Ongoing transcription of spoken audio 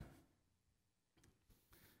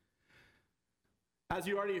As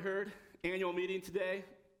you already heard, annual meeting today.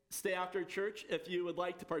 Stay after church if you would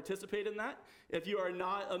like to participate in that. If you are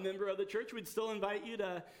not a member of the church, we'd still invite you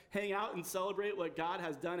to hang out and celebrate what God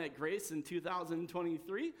has done at Grace in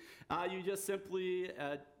 2023. You just simply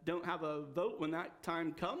don't have a vote when that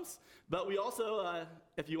time comes. But we also,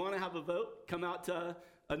 if you want to have a vote, come out to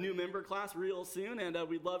a new member class real soon, and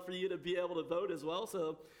we'd love for you to be able to vote as well.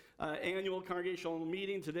 So annual congregational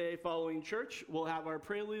meeting today following church. We'll have our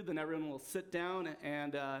prelude, then everyone will sit down,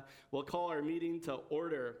 and we'll call our meeting to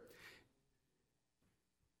order.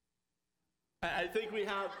 I think we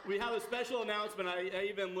have a special announcement. I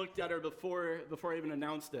even looked at her before I even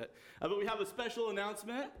announced it. But we have a special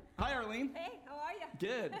announcement. Hi, Arlene. Hey, how are you?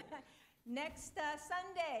 Good. Next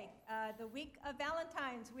Sunday, the week of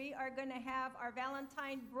Valentine's, we are going to have our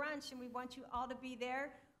Valentine brunch, and we want you all to be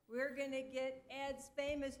there. We're going to get Ed's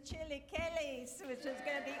famous chili Kelly's, which is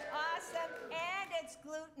going to be awesome, and it's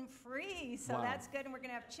gluten-free, so Wow. That's good. And we're going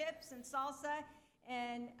to have chips and salsa,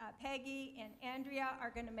 and Peggy and Andrea are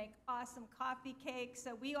going to make awesome coffee cakes.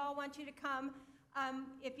 So we all want you to come.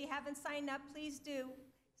 If you haven't signed up, please do.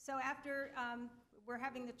 So after we're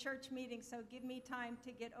having the church meeting, so give me time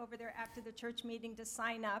to get over there after the church meeting to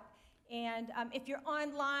sign up. And if you're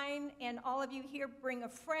online and all of you here, bring a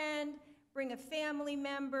friend, bring a family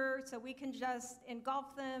member, so we can just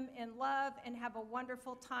engulf them in love and have a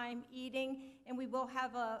wonderful time eating. And we will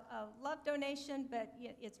have a love donation, but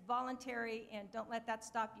it's voluntary, and don't let that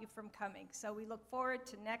stop you from coming. So we look forward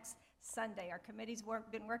to next Sunday. Our committee's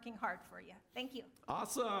been working hard for you. Thank you.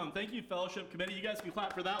 Awesome. Thank you, Fellowship Committee. You guys can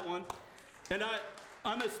clap for that one. And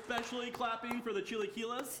I'm especially clapping for the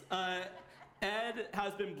chilaquiles. Ed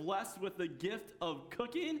has been blessed with the gift of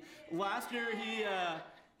cooking. Last year,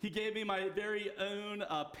 he gave me my very own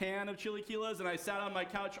pan of chilaquiles, and I sat on my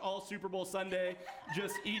couch all Super Bowl Sunday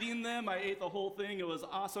just eating them. I ate the whole thing. It was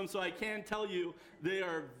awesome. So I can tell you they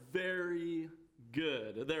are very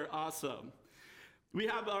good. They're awesome. We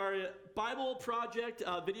have our Bible Project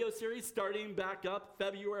video series starting back up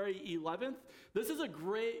February 11th. This is a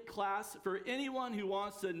great class for anyone who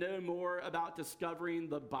wants to know more about discovering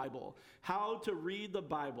the Bible, how to read the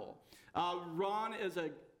Bible. Ron is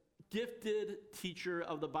a gifted teacher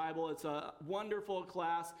of the Bible. It's a wonderful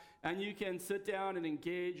class, and you can sit down and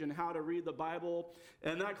engage in how to read the Bible.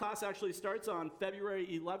 And that class actually starts on February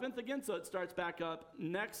 11th again, so it starts back up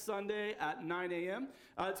next Sunday at 9 a.m.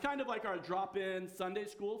 It's kind of like our drop-in Sunday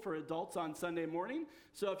school for adults on Sunday morning.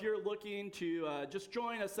 So if you're looking to just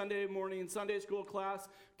join a Sunday morning Sunday school class,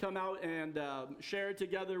 come out and share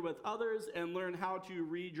together with others and learn how to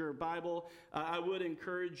read your Bible, I would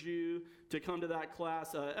encourage you to come to that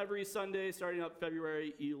class every Sunday starting up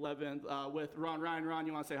February 11th with Ron Ryan. Ron,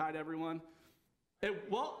 you want to say hi to everyone? Hey,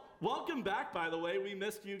 well, welcome back, by the way. We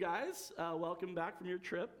missed you guys. Welcome back from your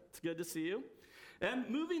trip. It's good to see you. And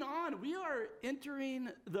moving on, we are entering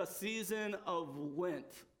the season of Lent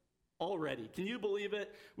already. Can you believe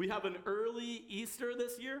it? We have an early Easter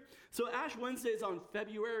this year. So Ash Wednesday is on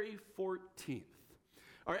February 14th.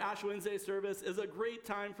 Our Ash Wednesday service is a great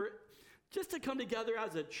time for just to come together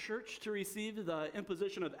as a church to receive the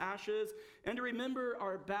imposition of ashes and to remember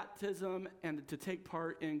our baptism and to take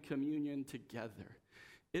part in communion together.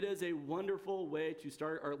 It is a wonderful way to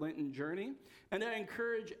start our Lenten journey, and I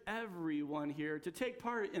encourage everyone here to take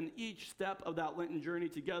part in each step of that Lenten journey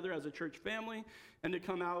together as a church family and to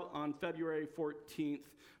come out on February 14th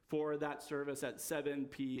for that service at 7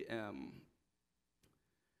 p.m.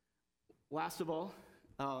 Last of all,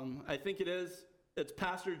 I think it's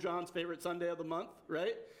Pastor John's favorite Sunday of the month,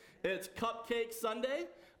 right? It's Cupcake Sunday,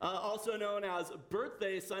 also known as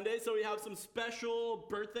Birthday Sunday. So we have some special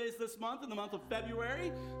birthdays this month, in the month of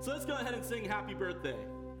February. So let's go ahead and sing Happy Birthday.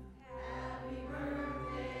 Happy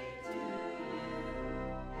birthday to you.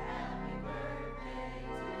 Happy birthday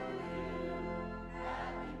to you.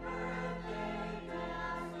 Happy birthday, dear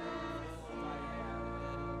Diane.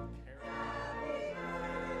 Happy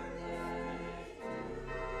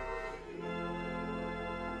birthday to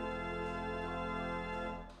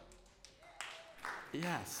you.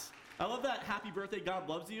 Yes. I love that happy birthday, God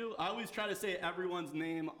loves you. I always try to say everyone's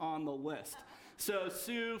name on the list. So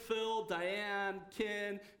Sue, Phil, Diane,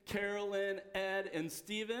 Ken, Carolyn, Ed, and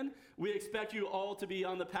Stephen, we expect you all to be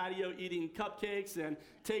on the patio eating cupcakes and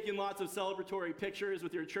taking lots of celebratory pictures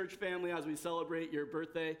with your church family as we celebrate your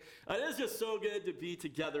birthday. It is just so good to be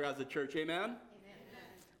together as a church. Amen? Amen.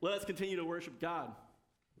 Let us continue to worship God.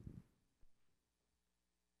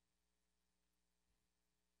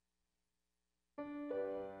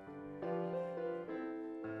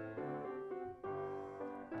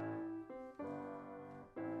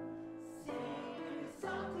 Sing a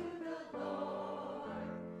song to the Lord,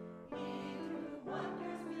 He through one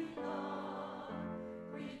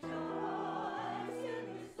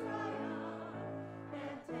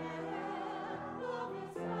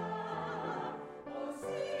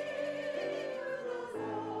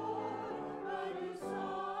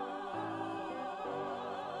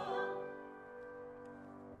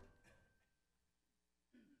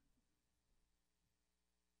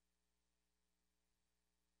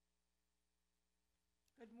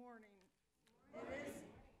Good morning.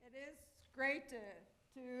 It is great to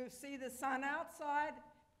see the sun outside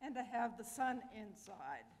and to have the sun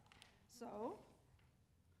inside. So,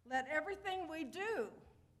 let everything we do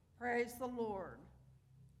praise the Lord.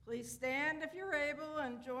 Please stand if you're able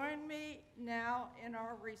and join me now in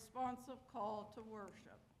our responsive call to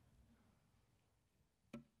worship.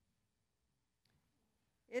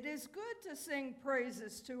 It is good to sing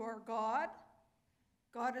praises to our God.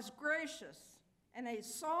 God is gracious, and a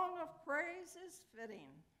song of praise is fitting.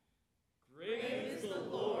 Great is the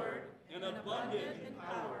Lord, and abundant in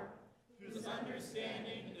power, whose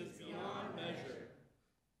understanding is beyond measure.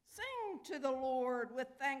 Sing to the Lord with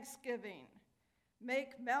thanksgiving.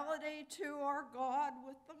 Make melody to our God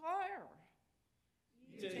with the lyre.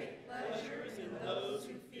 You take pleasures in those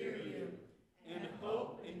who fear you, and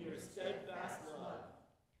hope in your steadfast love.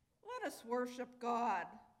 Let us worship God.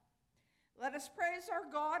 Let us praise our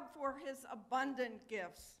God for his abundant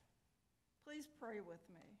gifts. Please pray with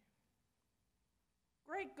me.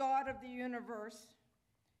 Great God of the universe,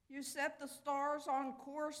 you set the stars on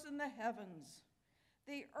course in the heavens.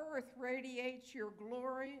 The earth radiates your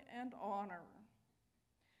glory and honor.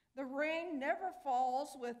 The rain never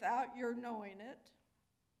falls without your knowing it.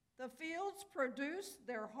 The fields produce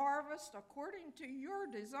their harvest according to your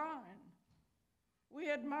design. We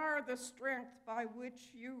admire the strength by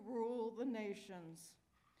which you rule the nations.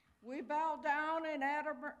 We bow down in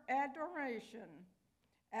adoration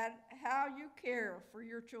at how you care for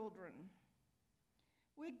your children.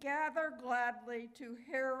 We gather gladly to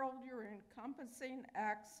herald your encompassing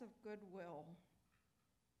acts of goodwill.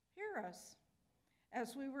 Hear us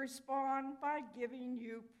as we respond by giving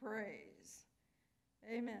you praise.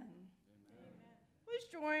 Amen. Amen. Please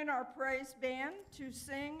join our praise band to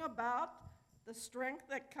sing about the strength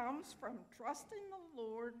that comes from trusting the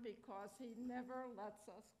Lord because he never lets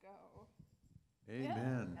us go.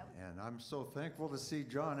 Amen. And I'm so thankful to see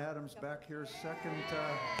John Adams back here second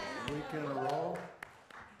week in a row.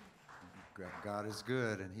 God is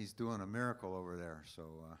good, and he's doing a miracle over there.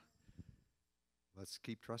 So let's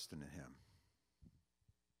keep trusting in him.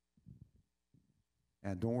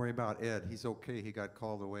 And don't worry about Ed. He's okay. He got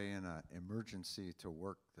called away in an emergency to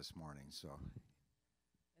work this morning. So.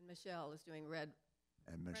 And Michelle is doing Red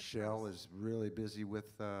And Michelle is really busy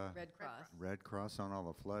with Red Cross. Red Cross on all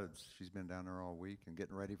the floods. She's been down there all week and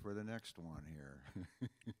getting ready for the next one here.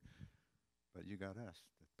 But you got us,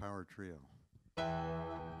 the Power Trio.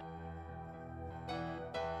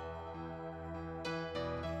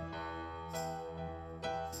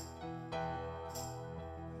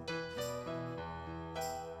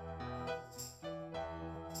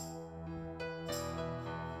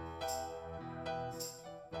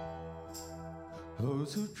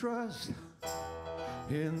 Those who trust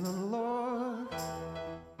in the Lord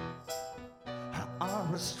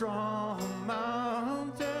are a strong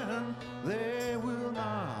mountain. They will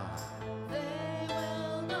not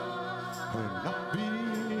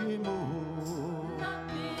be moved.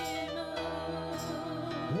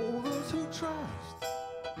 Oh, those who trust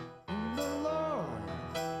in the Lord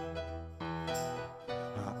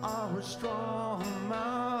are a strong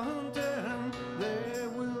mountain. They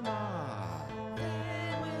will not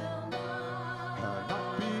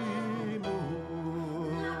be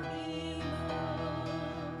moved.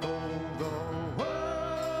 Though the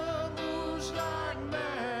world moves like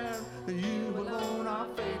mad, you alone are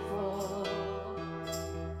faithful.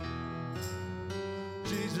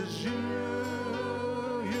 Jesus, you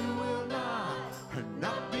will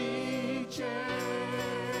not be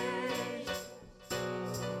changed.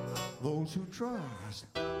 Those who trust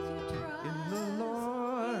in the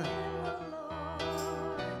Lord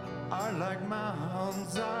are like Mount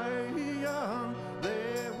Zion.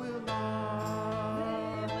 They will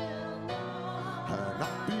not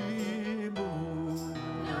be moved.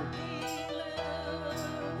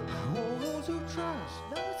 Oh, those who trust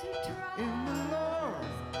in the Lord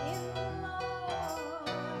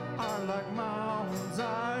are like Mount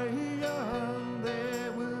Zion. They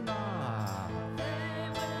will not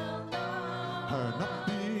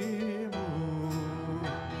be moved.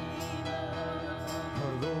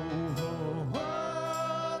 Though the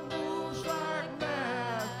world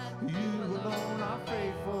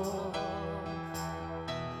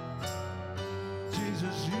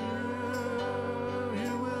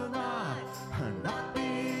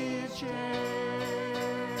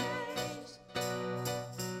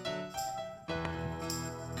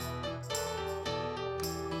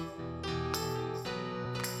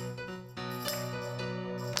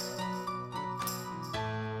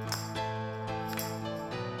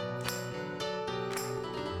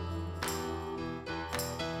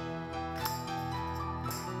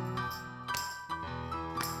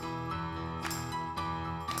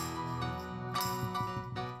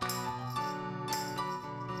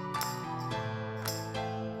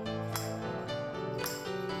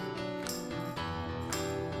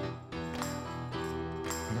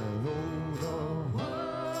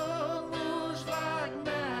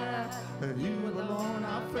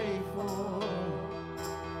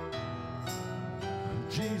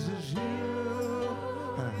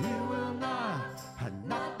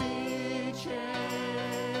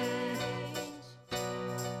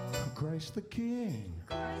Christ the King.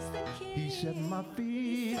 Christ the King. He set my He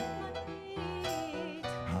feet set my feet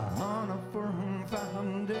on a firm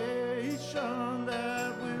foundation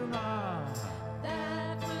that will not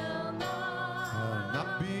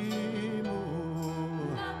be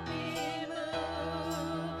moved.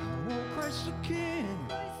 Oh, Christ the King.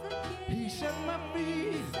 Christ the King. He set my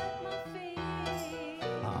feet Set my feet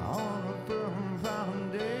on a firm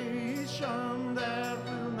foundation that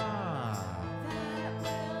will not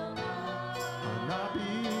be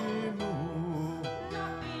moved.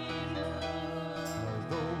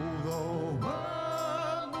 Though the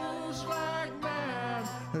world moves like mad,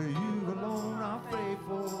 you alone are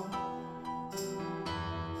faithful.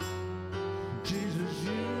 Jesus, you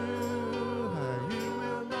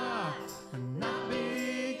will not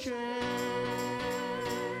be changed.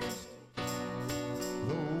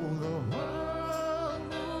 Though the world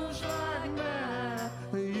moves like mad,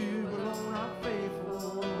 you alone are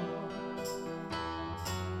faithful.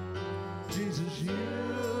 Jesus, you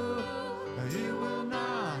will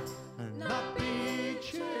not be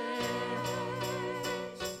changed.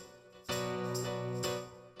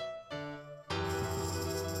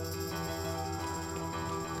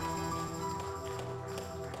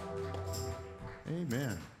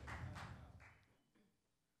 Amen.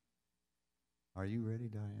 Are you ready,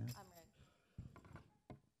 Diane? I'm ready.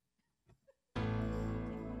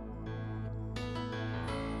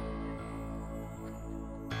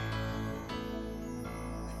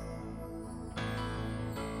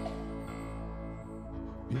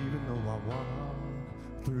 Even though I walk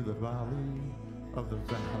through the valley of the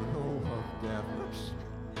shadow of death,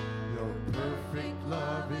 your perfect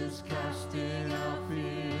love is casting out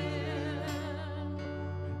fear.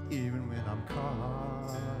 Even when I'm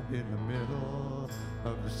caught in the middle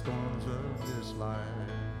of the storms of this life,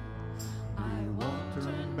 I won't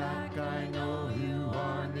turn back, I know you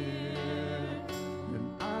are near,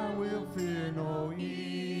 and I will fear no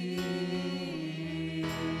evil,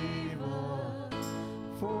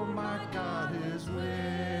 for my God is with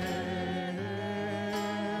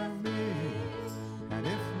me, and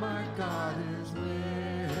if my God is with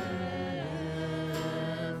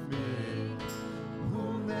me,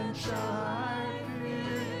 whom then shall I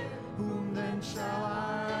fear? Whom then shall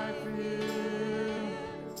I fear?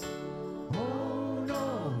 Oh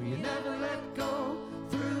no, you never let go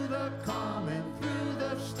through the calm and through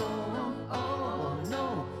the storm. Oh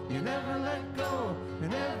no, you never let go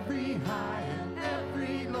in every high and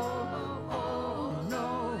every low. Oh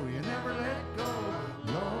no, you never let go.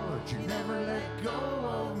 Lord, you never let go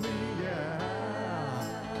of me, yeah.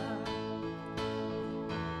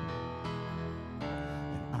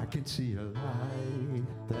 And I can see a light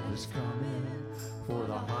that is coming for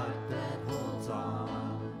the heart that holds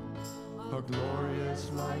on. A glorious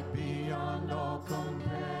light beyond all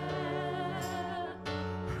compare.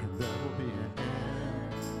 There will be an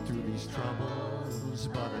end to these troubles,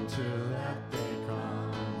 but until that day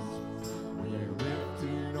comes, we live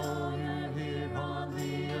to know you're here on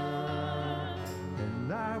the earth,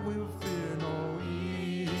 and I will fear no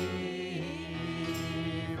evil,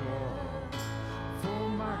 for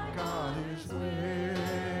my God is with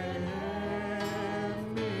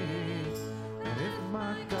me, and if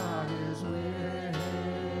my God is with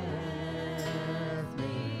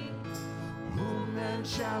me, whom then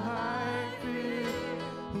shall I fear?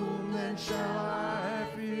 Whom then shall I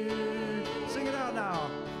fear? Sing it out now.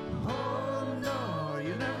 Oh no,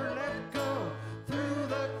 you never let go through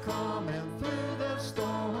the calm and through the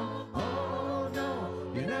storm. Oh no,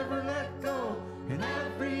 you never let go in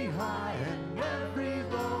every high and every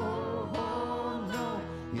low. Oh no,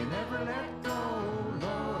 you never let go,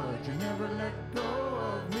 Lord, you never let go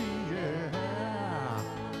of me, yeah.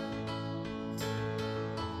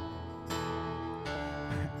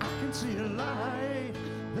 I can see a light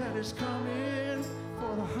that is coming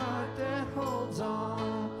for the heart that holds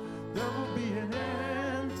on. There will be an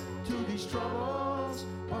end to these troubles,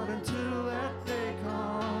 but until that day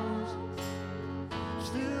comes,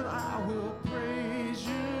 still I will praise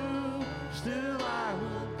you, still I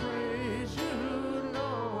will praise you,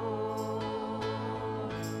 Lord.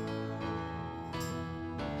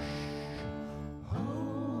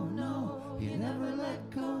 Oh no, you never let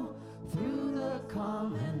go through the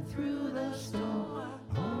calm and through the storm.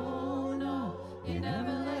 Oh no, you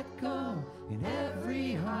never let go in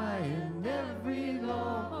every high and every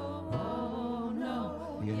low. Oh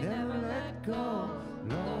no, you never let go,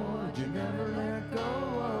 Lord, you never let go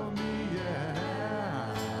of me,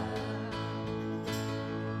 yeah.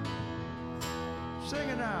 Sing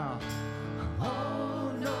it now.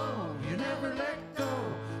 Oh no, you never let go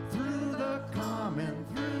through the calm and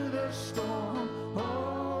through the storm.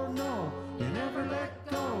 Oh no,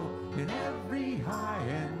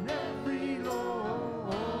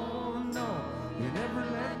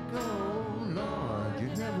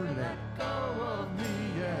 let go of me,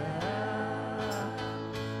 yeah.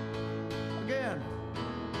 Again.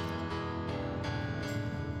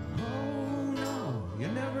 Oh no, you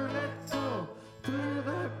never let go through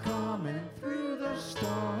the calm and through the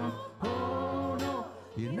storm. Oh no,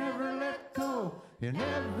 you never let go in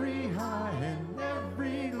every high and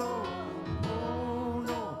every low. Oh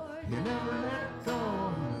no, you never let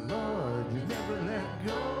go, Lord, you never let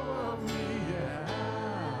go of me, yeah.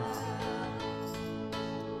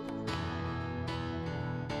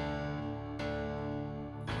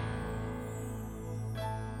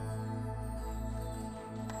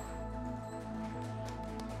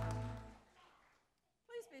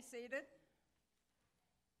 Please be seated.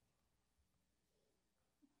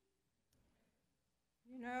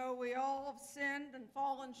 You know, we all have sinned and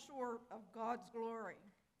fallen short of God's glory.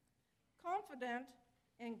 Confident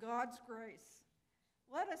in God's grace,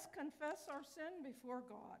 let us confess our sin before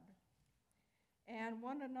God and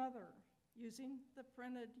one another using the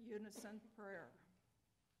printed unison prayer.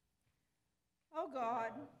 Oh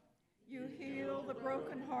God, you heal the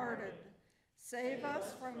brokenhearted. Save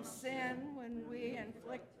us from sin when we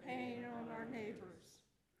inflict pain on our neighbors.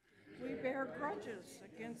 We bear grudges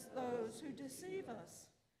against those who deceive us.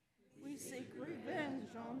 We seek revenge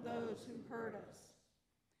on those who hurt us.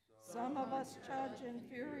 Some of us judge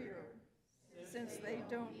inferior since they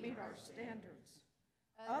don't meet our standards.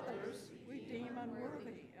 Others we deem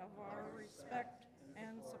unworthy of our respect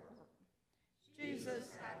and support. Jesus,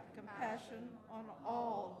 have compassion on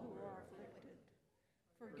all who are afflicted.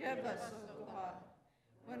 Forgive us, O God,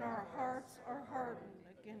 when our hearts are hardened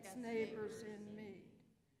against neighbors in need.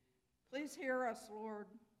 Please hear us, Lord,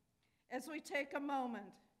 as we take a moment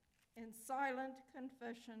in silent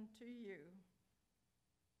confession to you.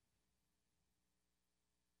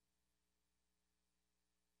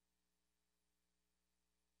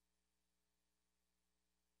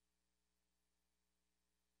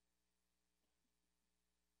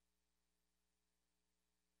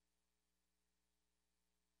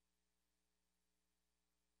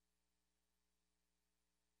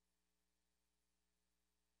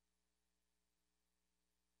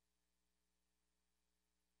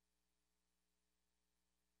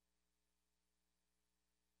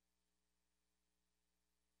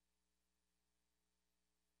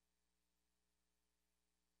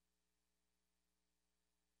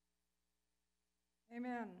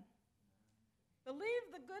 Amen. Believe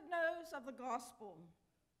the good news of the gospel.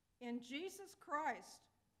 In Jesus Christ,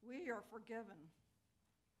 we are forgiven.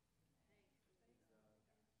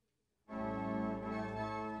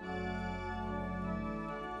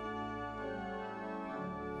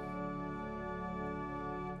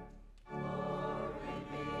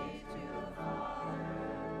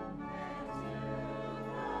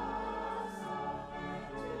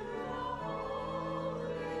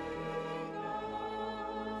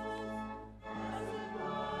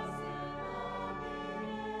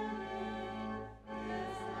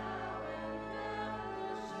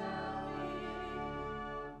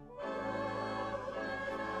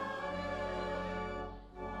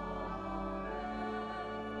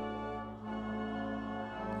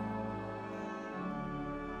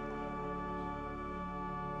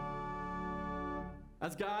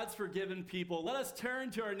 As God's forgiven people, let us turn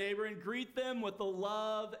to our neighbor and greet them with the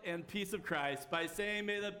love and peace of Christ by saying,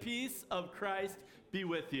 "May the peace of Christ be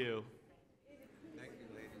with you." Thank you,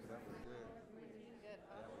 ladies. That was good. That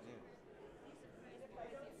was it.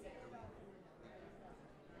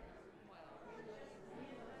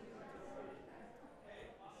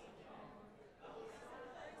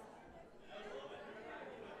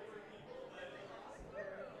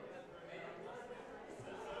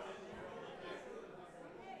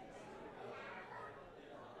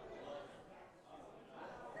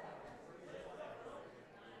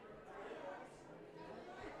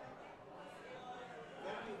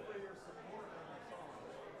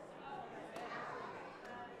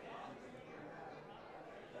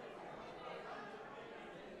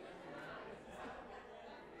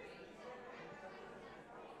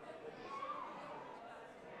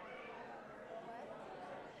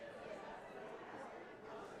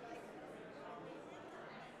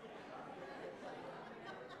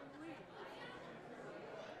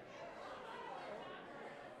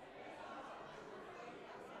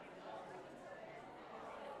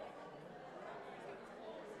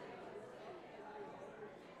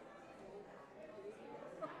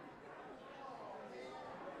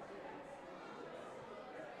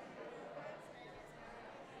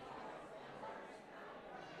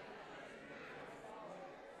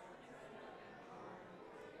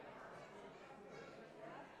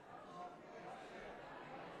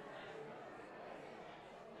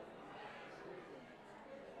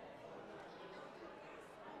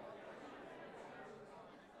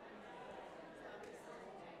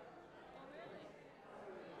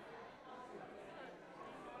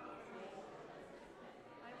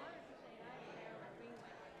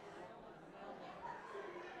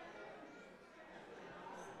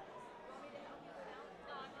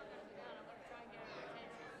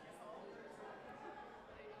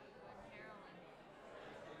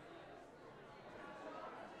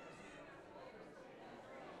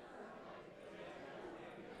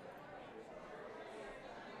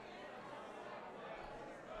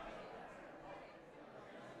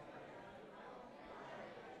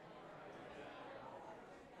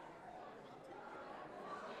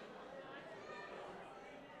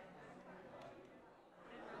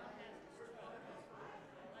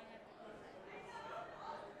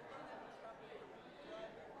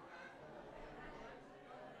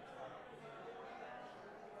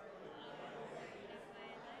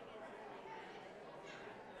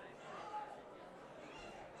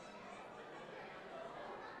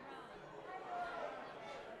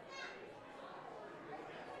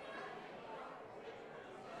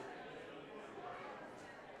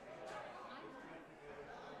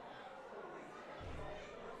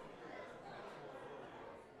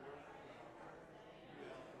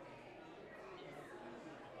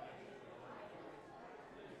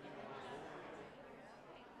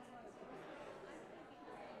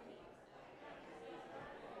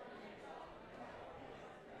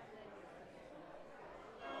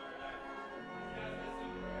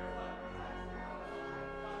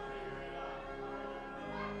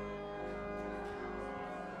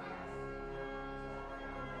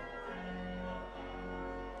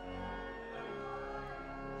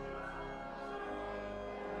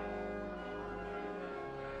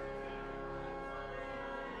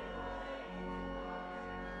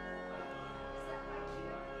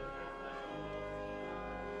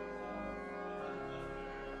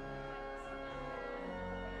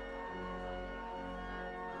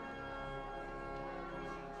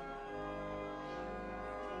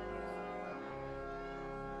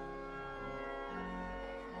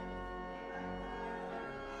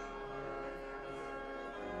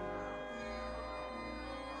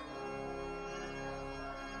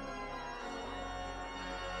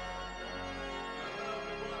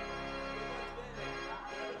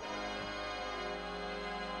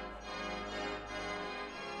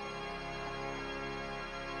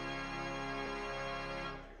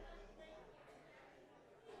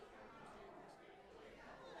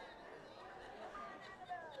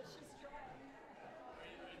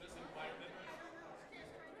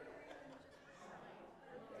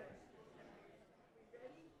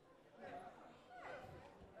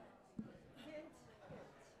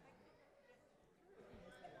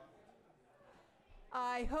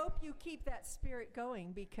 I hope you keep that spirit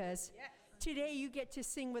going because today you get to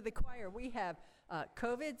sing with the choir. We have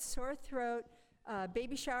COVID, sore throat,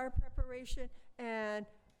 baby shower preparation, and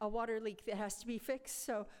a water leak that has to be fixed.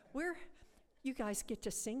 So you guys get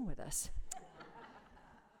to sing with us.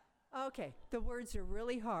 Okay, the words are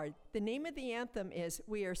really hard. The name of the anthem is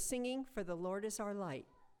 "We Are Singing for the Lord is Our Light."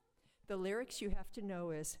 The lyrics you have to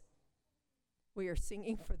know is, "We are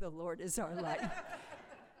singing for the Lord is our light."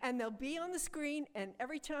 And they'll be on the screen, and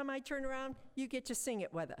every time I turn around, you get to sing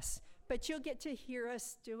it with us. But you'll get to hear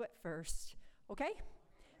us do it first, okay?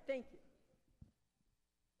 Thank you.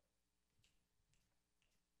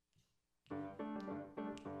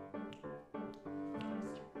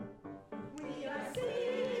 We are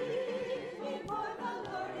singing for the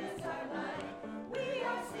Lord is our light. We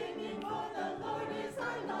are singing for the Lord is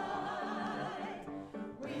our light.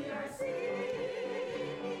 We are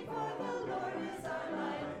singing for the Lord is our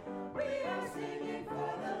light. We are singing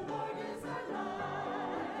for the Lord is our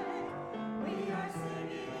light. We are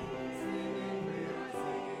singing, singing, we are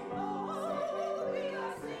singing. Oh, we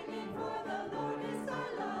are singing for the Lord is our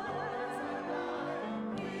light.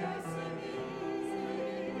 We are singing,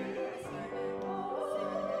 singing, we are singing. Oh,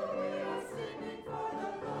 we are singing for the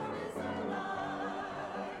Lord is our light.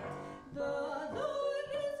 The Lord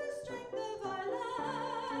is the strength of our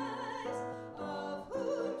lives. Of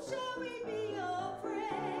whom shall we be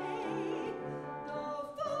afraid? Though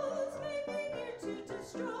foes may be near to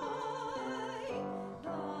destroy,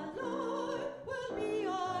 the Lord will be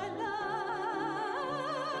our light.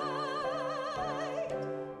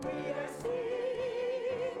 We are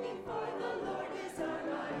singing for the Lord is our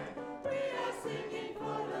light. We are singing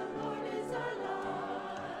for the Lord is our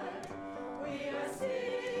light. We are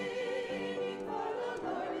singing for the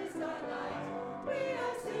Lord is our light. We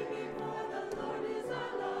are singing for the Lord is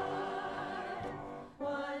our light.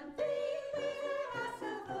 One thing we ask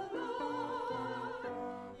of the Lord,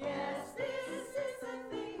 yes, this is the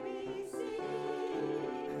thing we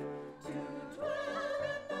seek, to dwell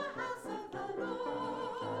in the house of the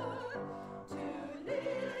Lord, to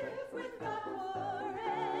live with God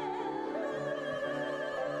forever.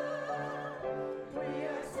 We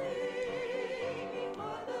are singing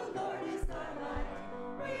for the Lord is our light.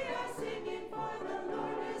 We are singing for the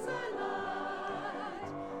Lord is our light.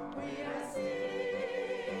 We are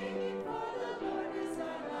singing for the Lord is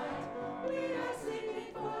our light. We are singing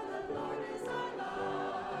for the Lord is our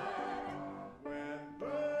light. When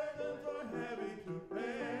burdens are heavy to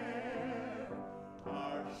bear,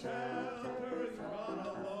 our shelter is God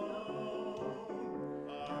alone.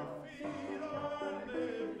 Our feet are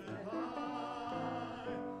lifted high,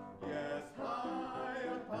 yes, high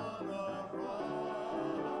upon the rock.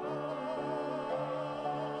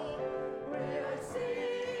 We are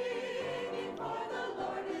singing for the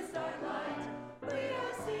Lord is our light. We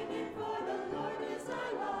are singing for the Lord is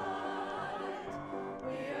our light.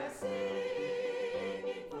 We are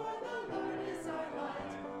singing for the Lord is our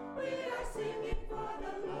light. We are singing for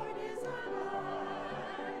the Lord is our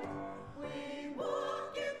light. We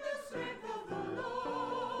walk in the strength of the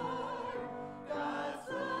Lord. God's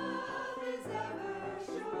love is ever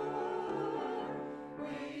sure.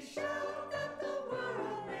 We shout that the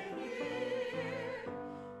world may hear.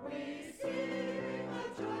 We sing a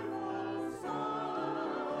joyful song.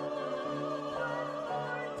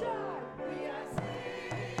 We are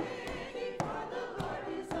singing for the Lord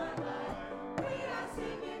is our light. We are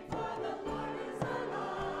singing for the Lord is our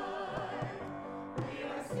light. We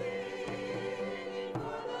are singing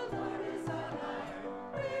for the Lord is our light.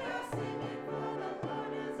 We are singing for the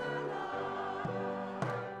Lord is our light.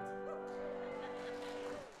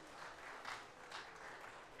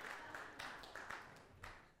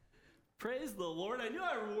 Praise the Lord. I knew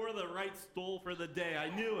I wore the right stole for the day. I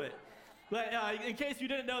knew it. But in case you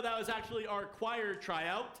didn't know, that was actually our choir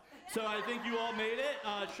tryout. So I think you all made it.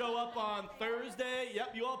 Show up on Thursday.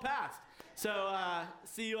 Yep, you all passed. So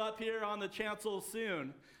see you up here on the chancel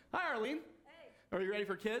soon. Hi, Arlene. Hey. Are you ready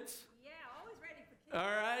for kids? Yeah, always ready for kids.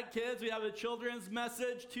 All right, kids, we have a children's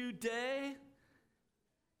message today.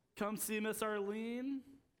 Come see Miss Arlene.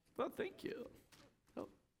 Oh, thank you. Oh.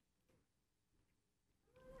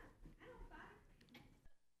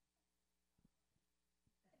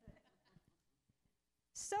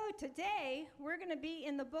 So today, we're going to be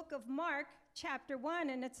in the book of Mark, chapter 1,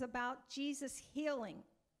 and it's about Jesus healing.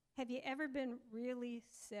 Have you ever been really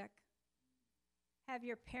sick? Have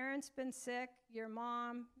your parents been sick? Your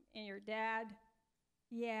mom and your dad?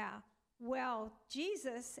 Yeah. Well,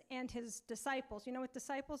 Jesus and his disciples, you know what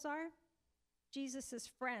disciples are? Jesus'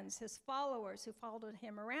 friends, his followers who followed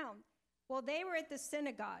him around. Well, they were at the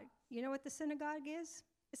synagogue. You know what the synagogue is?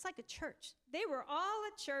 it's like a church. They were all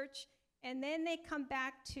at church, and then they come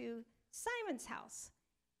back to Simon's house.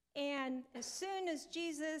 And as soon as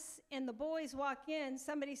Jesus and the boys walk in,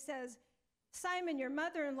 somebody says, Simon, your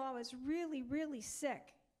mother-in-law is really, really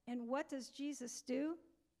sick. And what does Jesus do?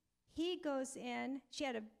 He goes in. She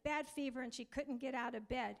had a bad fever, and she couldn't get out of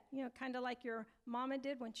bed, kind of like your mama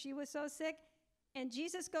did when she was so sick. And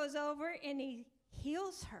Jesus goes over, and he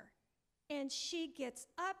heals her. And she gets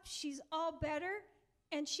up. She's all better,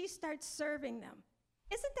 and she starts serving them.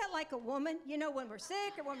 Isn't that like a woman? When we're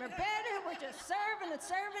sick or when we're better, we're just serving and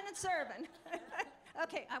serving and serving.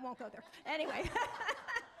 Okay, I won't go there. Anyway.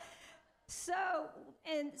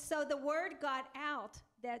 So the word got out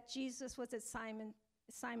that Jesus was at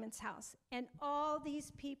Simon's house. And all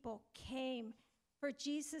these people came for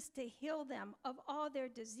Jesus to heal them of all their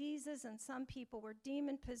diseases, and some people were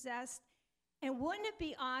demon-possessed. And wouldn't it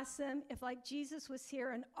be awesome if, like, Jesus was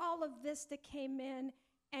here and all of Vista came in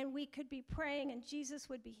and we could be praying and Jesus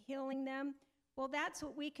would be healing them? Well, that's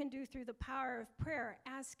what we can do through the power of prayer,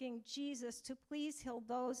 asking Jesus to please heal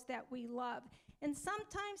those that we love. And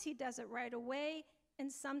sometimes he does it right away,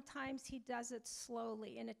 and sometimes he does it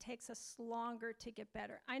slowly, and it takes us longer to get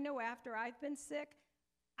better. I know after I've been sick,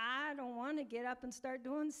 I don't want to get up and start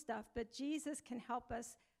doing stuff, but Jesus can help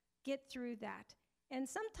us get through that. And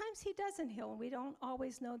sometimes he doesn't heal, and we don't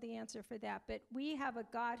always know the answer for that, but we have a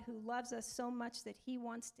God who loves us so much that he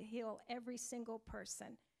wants to heal every single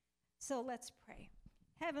person. So let's pray.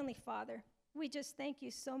 Heavenly Father, we just thank you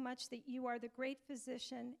so much that you are the great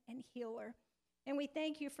physician and healer. And we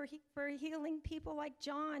thank you for healing people like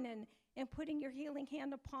John and putting your healing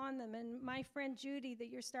hand upon them, and my friend Judy, that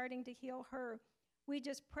you're starting to heal her. We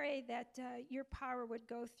just pray that your power would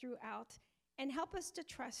go throughout and help us to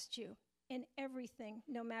trust you in everything,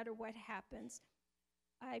 no matter what happens.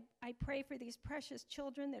 I pray for these precious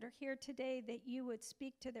children that are here today, that you would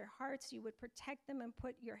speak to their hearts, you would protect them and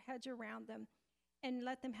put your hedge around them, and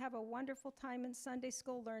let them have a wonderful time in Sunday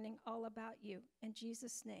school learning all about you. In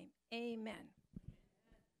Jesus' name, amen.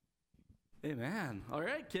 Amen. All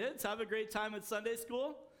right, kids, have a great time at Sunday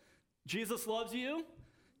school. Jesus loves you.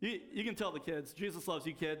 You can tell the kids, Jesus loves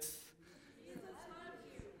you, kids. Jesus loves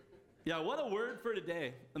you. Yeah, what a word for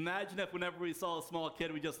today. Imagine if whenever we saw a small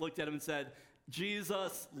kid, we just looked at him and said,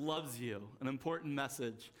 Jesus loves you. An important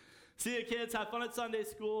message. See you, kids. Have fun at Sunday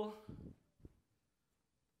school.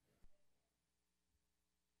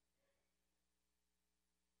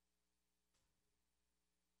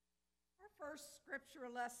 Our first scripture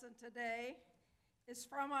lesson today is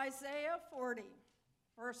from Isaiah 40,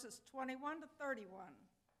 verses 21 to 31.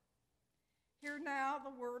 Hear now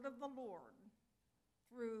the word of the Lord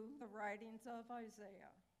through the writings of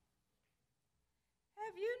Isaiah.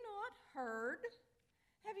 Have you not heard?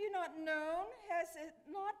 Have you not known? Has it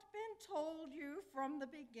not been told you from the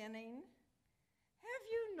beginning? Have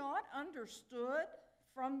you not understood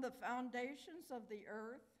from the foundations of the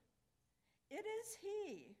earth? It is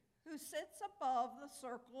he who sits above the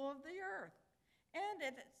circle of the earth,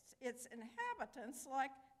 and its inhabitants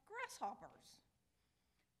like grasshoppers,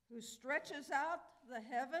 who stretches out the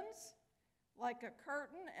heavens like a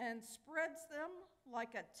curtain and spreads them like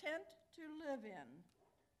a tent to live in,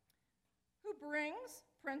 who brings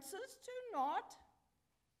princes to naught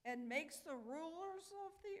and makes the rulers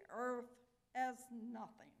of the earth as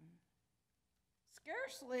nothing.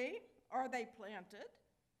 Scarcely are they planted,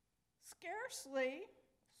 scarcely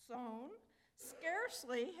sown,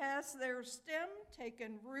 scarcely has their stem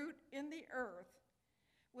taken root in the earth,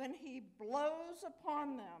 when he blows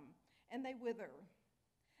upon them and they wither,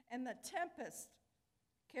 and the tempest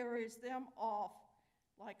carries them off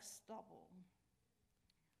like stubble.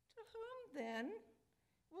 To whom then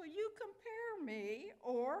will you compare me,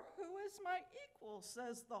 or who is my equal,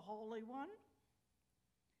 says the Holy One?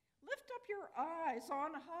 Lift up your eyes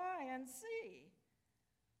on high and see,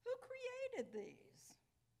 who created these?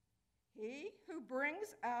 He who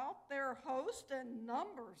brings out their host and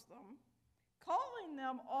numbers them, calling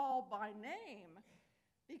them all by name,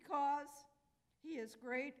 because he is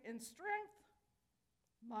great in strength,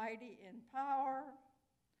 mighty in power,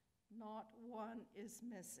 not one is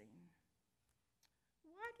missing.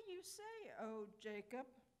 Why do you say, O Jacob,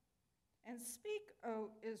 and speak, O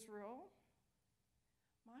Israel?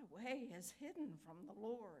 My way is hidden from the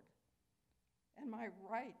Lord, and my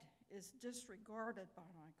right is disregarded by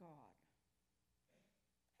my God.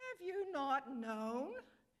 Have you not known?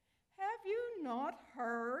 Have you not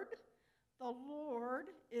heard? The Lord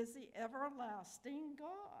is the everlasting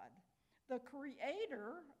God, the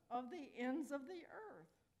creator of the ends of the earth.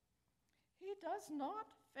 He does not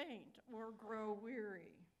faint or grow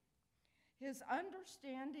weary. His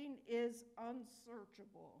understanding is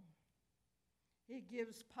unsearchable. He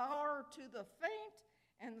gives power to the faint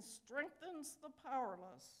and strengthens the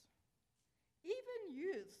powerless. Even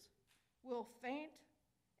youths will faint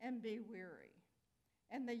and be weary,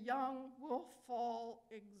 and the young will fall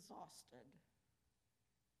exhausted.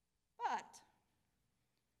 But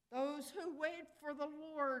those who wait for the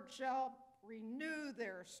Lord shall renew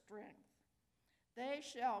their strength. They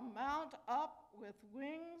shall mount up with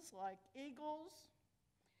wings like eagles.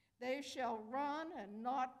 They shall run and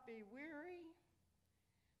not be weary.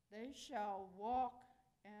 They shall walk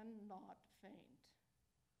and not faint.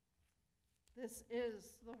 This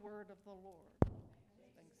is the word of the Lord.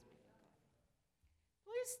 Thanks be to God.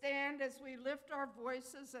 Please stand as we lift our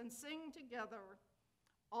voices and sing together,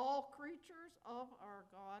 All Creatures of Our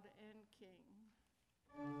God and King.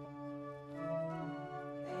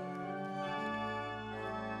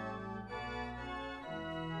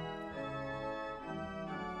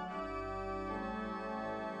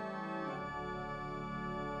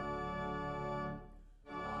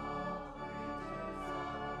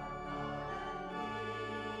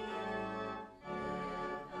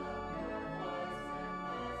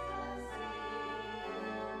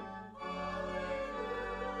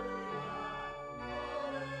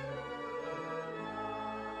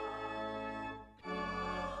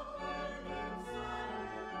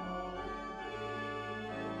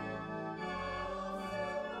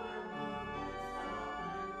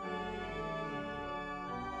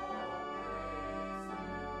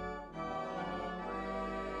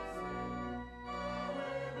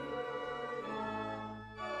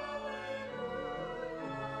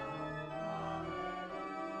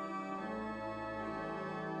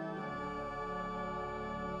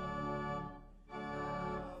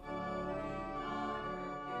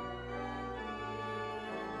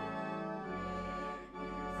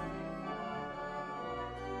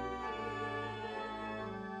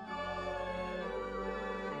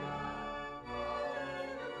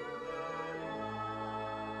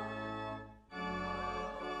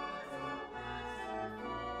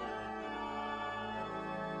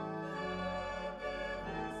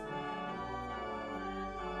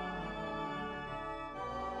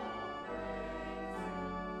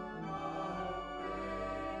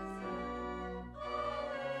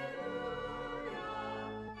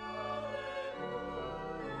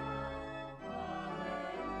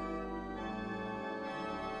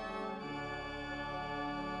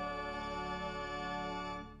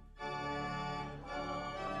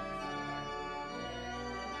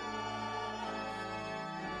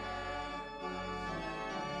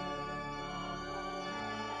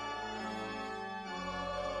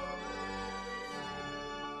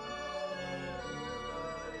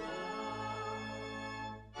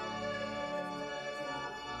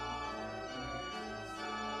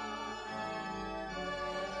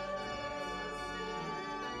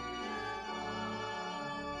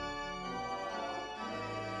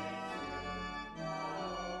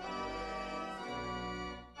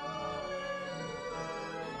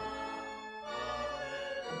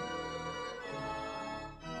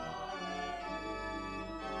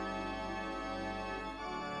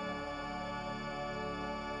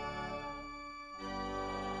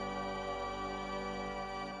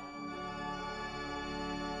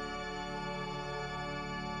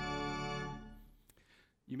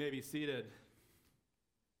 You may be seated.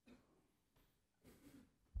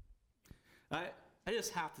 I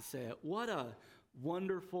just have to say it. What a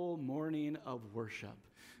wonderful morning of worship,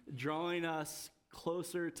 drawing us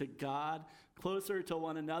closer to God, closer to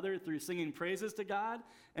one another through singing praises to God,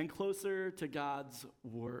 and closer to God's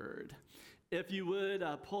word. If you would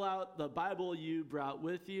pull out the Bible you brought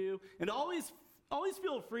with you, and always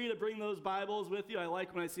feel free to bring those Bibles with you. I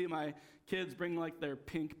like when I see my kids bring like their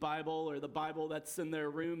pink Bible or the Bible that's in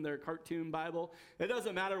their room, their cartoon Bible. It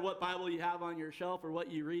doesn't matter what Bible you have on your shelf or what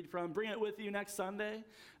you read from. Bring it with you next Sunday.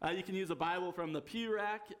 You can use a Bible from the pew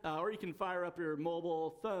rack, or you can fire up your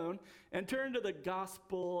mobile phone and turn to the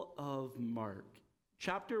Gospel of Mark,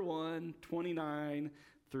 chapter 1, 29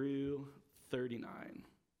 through 39.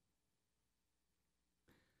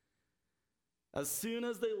 As soon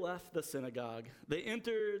as they left the synagogue, they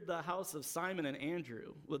entered the house of Simon and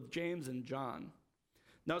Andrew with James and John.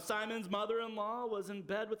 Now Simon's mother-in-law was in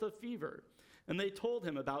bed with a fever, and they told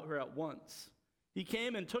him about her at once. He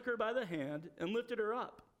came and took her by the hand and lifted her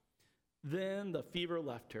up. Then the fever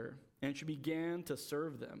left her, and she began to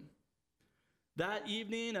serve them. That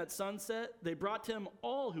evening at sunset, they brought to him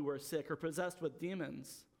all who were sick or possessed with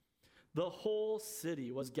demons. The whole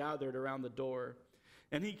city was gathered around the door.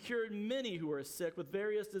 And he cured many who were sick with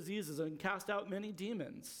various diseases and cast out many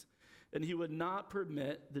demons. and he would not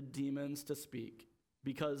permit the demons to speak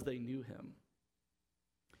because they knew him.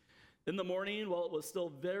 In the morning, while it was still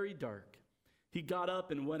very dark, he got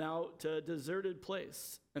up and went out to a deserted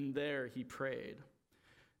place, and there he prayed.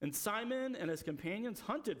 And Simon and his companions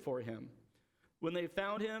hunted for him. When they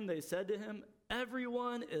found him, they said to him,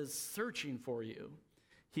 "Everyone is searching for you."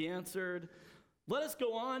 He answered, "Let us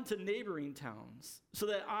go on to neighboring towns, so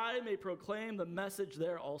that I may proclaim the message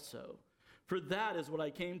there also, for that is what I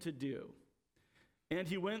came to do." And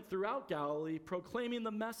he went throughout Galilee, proclaiming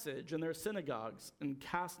the message in their synagogues and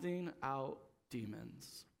casting out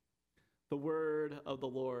demons. The word of the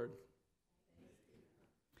Lord.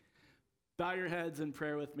 Bow your heads in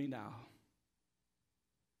prayer with me now.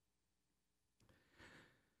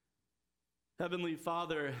 Heavenly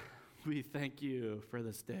Father, we thank you for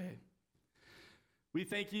this day. We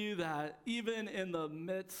thank you that even in the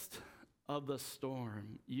midst of the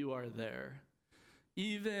storm, you are there.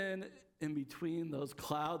 Even in between those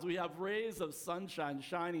clouds, we have rays of sunshine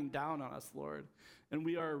shining down on us, Lord, and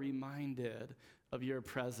we are reminded of your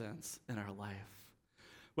presence in our life.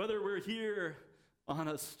 Whether we're here on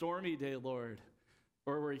a stormy day, Lord,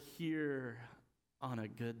 or we're here on a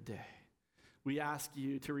good day, we ask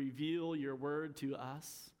you to reveal your word to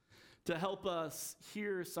us, to help us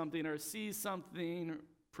hear something or see something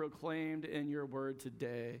proclaimed in your word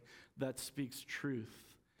today that speaks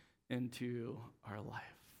truth into our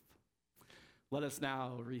life. Let us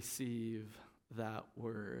now receive that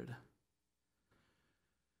word.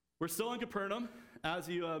 We're still in Capernaum. As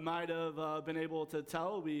you might have been able to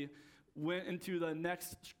tell, we went into the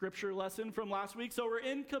next scripture lesson from last week. So we're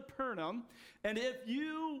in Capernaum. And if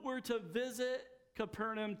you were to visit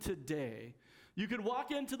Capernaum today, you could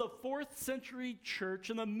walk into the 4th century church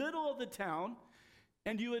in the middle of the town,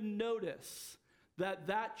 and you would notice that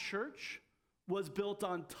that church was built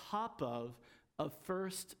on top of a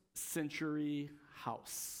 1st century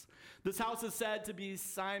house. This house is said to be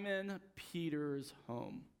Simon Peter's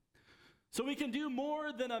home. So we can do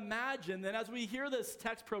more than imagine that as we hear this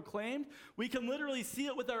text proclaimed, we can literally see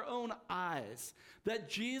it with our own eyes, that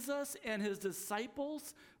Jesus and his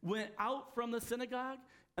disciples went out from the synagogue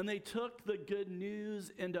and they took the good news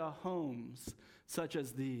into homes such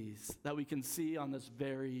as these that we can see on this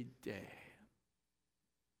very day.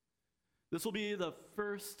 This will be the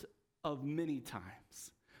first of many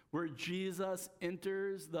times where Jesus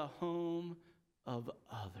enters the home of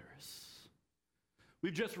others.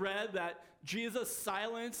 We've just read that Jesus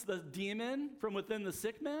silenced the demon from within the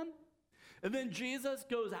sick man, and then Jesus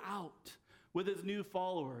goes out with his new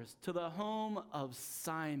followers to the home of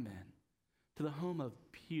Simon, to the home of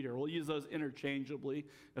Peter. We'll use those interchangeably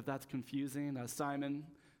if that's confusing. Simon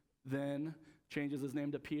then changes his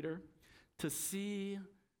name to Peter to see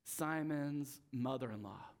Simon's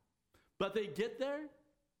mother-in-law. But they get there,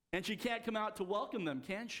 and she can't come out to welcome them,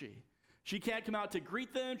 can she? She can't come out to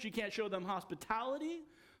greet them. She can't show them hospitality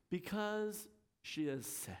because she is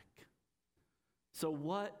sick. So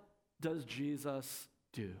what does Jesus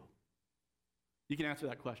do? You can answer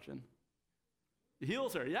that question. He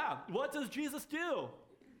heals her, yeah. What does Jesus do?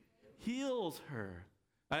 Heals her.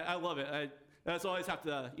 I love it. I always have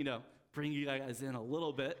to, bring you guys in a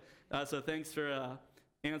little bit. So thanks for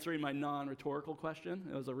answering my non-rhetorical question.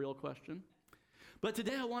 It was a real question. But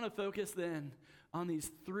today I want to focus then on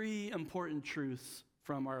these 3 important truths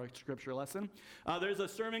from our scripture lesson. There's a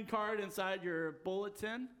sermon card inside your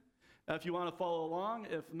bulletin if you want to follow along.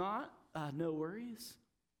 If not, no worries.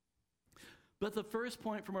 But the first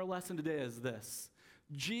point from our lesson today is this: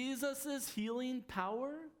 Jesus' healing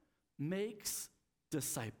power makes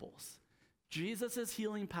disciples. Jesus'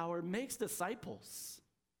 healing power makes disciples.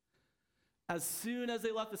 As soon as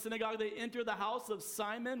they left the synagogue, they entered the house of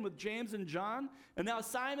Simon with James and John. And now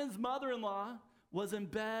Simon's mother-in-law was in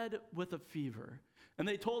bed with a fever. And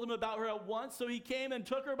they told him about her at once. So he came and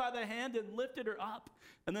took her by the hand and lifted her up.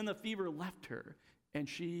 And then the fever left her, and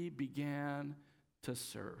she began to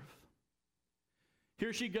serve.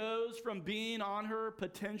 Here she goes from being on her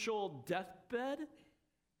potential deathbed,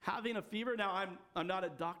 having a fever. Now, I'm not a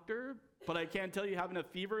doctor, but I can tell you having a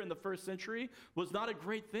fever in the 1st century was not a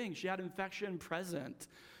great thing. She had infection present.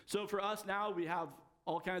 So for us now, we have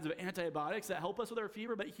all kinds of antibiotics that help us with our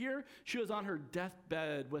fever. But here, she was on her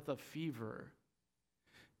deathbed with a fever.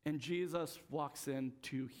 And Jesus walks in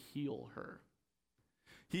to heal her.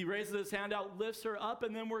 He raises his hand out, lifts her up,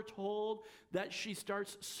 and then we're told that she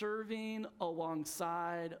starts serving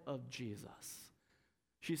alongside of Jesus.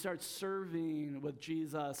 She starts serving with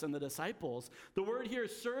Jesus and the disciples. The word here,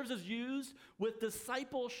 serves, is used with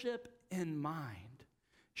discipleship in mind.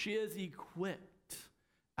 She is equipped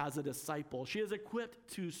as a disciple. She is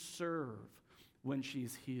equipped to serve when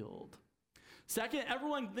she's healed. Second,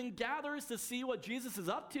 everyone then gathers to see what Jesus is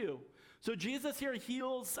up to. So Jesus here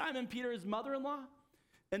heals Simon Peter's mother-in-law,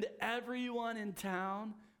 and everyone in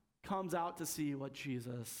town comes out to see what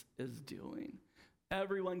Jesus is doing.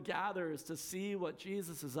 Everyone gathers to see what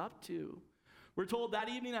Jesus is up to. We're told that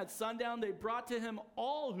evening at sundown, they brought to him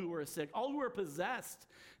all who were sick, all who were possessed,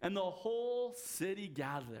 and the whole city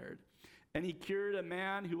gathered. And he cured a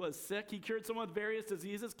man who was sick. He cured someone with various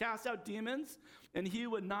diseases, cast out demons, and he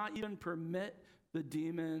would not even permit the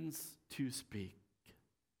demons to speak.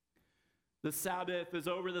 The Sabbath is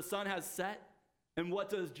over, the sun has set, and what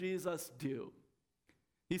does Jesus do?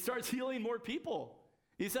 He starts healing more people.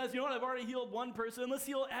 He says, you know what, I've already healed one person, let's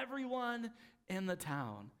heal everyone in the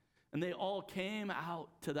town. And they all came out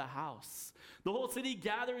to the house. The whole city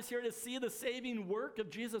gathers here to see the saving work of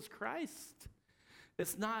Jesus Christ.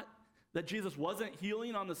 It's not that Jesus wasn't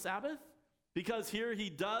healing on the Sabbath, because here he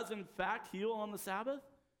does in fact heal on the Sabbath,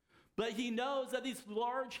 but he knows that these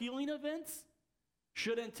large healing events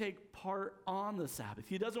shouldn't take part on the Sabbath.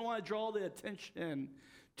 He doesn't want to draw the attention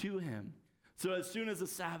to him. So as soon as the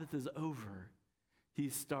Sabbath is over, he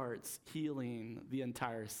starts healing the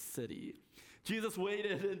entire city. Jesus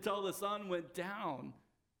waited until the sun went down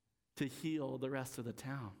to heal the rest of the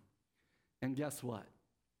town. And guess what?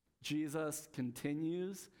 Jesus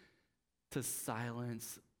continues to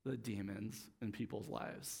silence the demons in people's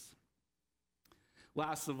lives.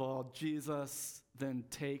 Last of all, Jesus then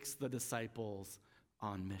takes the disciples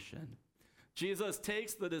on mission. Jesus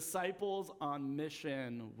takes the disciples on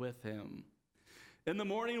mission with him. In the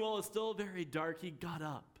morning, while it's still very dark, he got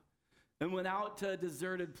up and went out to a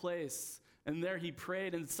deserted place. And there he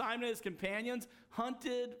prayed. And Simon and his companions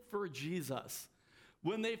hunted for Jesus.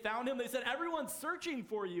 When they found him, they said, everyone's searching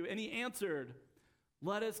for you. And he answered,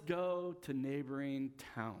 let us go to neighboring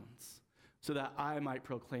towns so that I might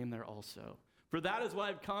proclaim there also. For that is what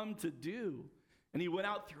I've come to do. And he went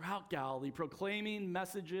out throughout Galilee, proclaiming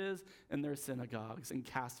messages in their synagogues and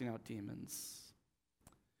casting out demons.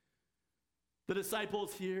 The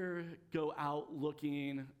disciples here go out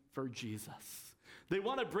looking for Jesus. They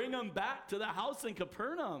want to bring him back to the house in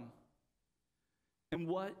Capernaum. And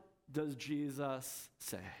what does Jesus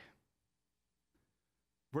say?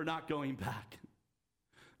 We're not going back.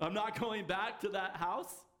 I'm not going back to that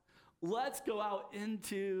house. Let's go out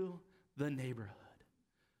into the neighborhood.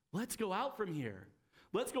 Let's go out from here.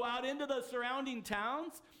 Let's go out into the surrounding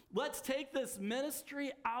towns. Let's take this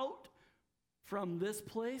ministry out from this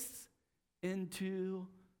place into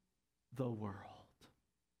the world.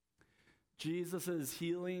 Jesus'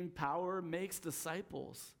 healing power makes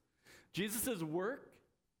disciples. Jesus' work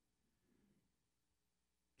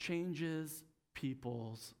changes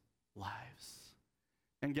people's lives.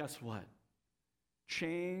 And guess what?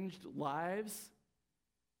 Changed lives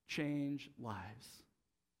change lives.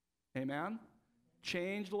 Amen?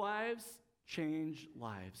 Changed lives change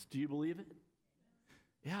lives. Do you believe it?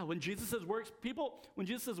 Yeah, when Jesus works,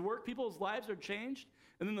 people's lives are changed,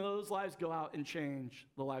 and then those lives go out and change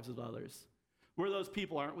the lives of others. We're those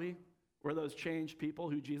people, aren't we? We're those changed people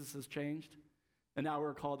who Jesus has changed, and now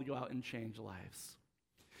we're called to go out and change lives.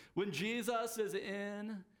 When Jesus is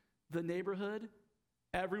in the neighborhood,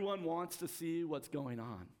 everyone wants to see what's going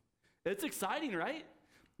on. It's exciting, right?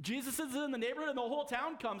 Jesus is in the neighborhood, and the whole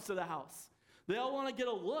town comes to the house. They all want to get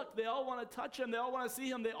a look. They all want to touch him. They all want to see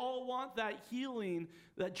him. They all want that healing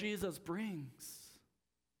that Jesus brings.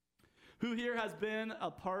 Who here has been a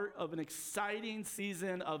part of an exciting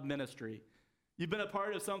season of ministry? You've been a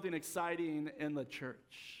part of something exciting in the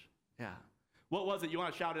church. Yeah. What was it? You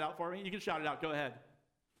want to shout it out for me? You can shout it out. Go ahead.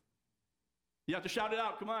 You have to shout it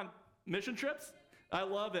out. Come on. Mission trips? I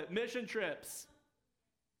love it. Mission trips.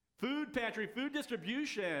 Food pantry, food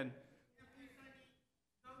distribution.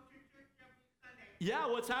 Yeah,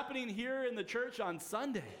 what's happening here in the church on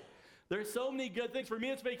Sunday? There's so many good things. For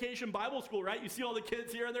me, it's Vacation Bible School, right? You see all the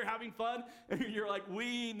kids here and they're having fun, and you're like,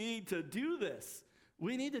 we need to do this.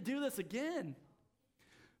 We need to do this again.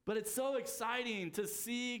 But it's so exciting to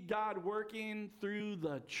see God working through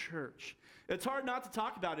the church. It's hard not to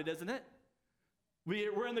talk about it, isn't it?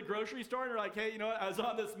 We're in the grocery store and we're like, hey, you know what? I was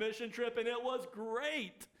on this mission trip and it was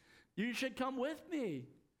great. You should come with me.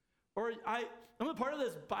 Or I'm a part of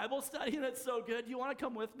this Bible study and it's so good. You want to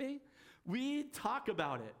come with me? We talk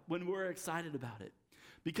about it when we're excited about it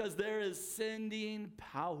because there is sending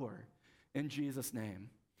power in Jesus' name.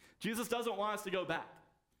 Jesus doesn't want us to go back.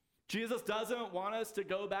 Jesus doesn't want us to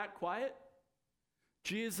go back quiet.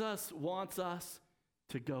 Jesus wants us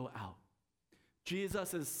to go out.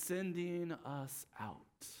 Jesus is sending us out.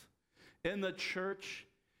 In the church,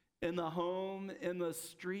 in the home, in the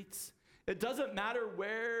streets. It doesn't matter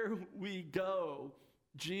where we go,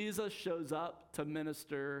 Jesus shows up to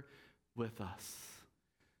minister with us.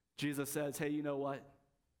 Jesus says, hey, you know what?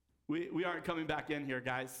 We aren't coming back in here,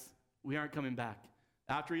 guys. We aren't coming back.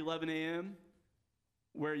 After 11 a.m.,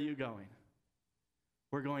 where are you going?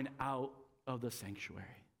 We're going out of the sanctuary.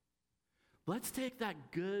 Let's take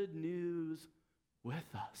that good news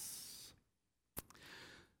with us.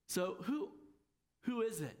 So who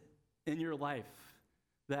is it in your life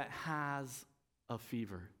that has a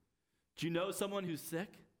fever? Do you know someone who's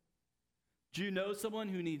sick? Do you know someone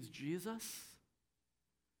who needs Jesus?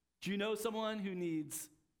 Do you know someone who needs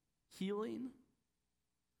healing?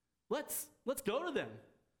 Let's go to them.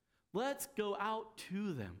 Let's go out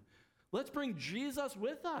to them. Let's bring Jesus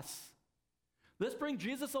with us. Let's bring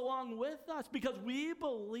Jesus along with us because we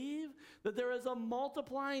believe that there is a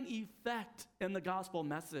multiplying effect in the gospel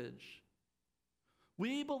message.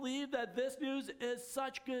 We believe that this news is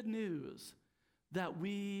such good news that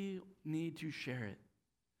we need to share it.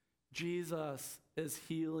 Jesus is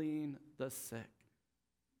healing the sick.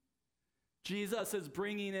 Jesus is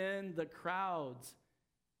bringing in the crowds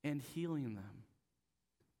and healing them.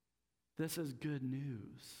 This is good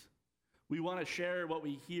news. We want to share what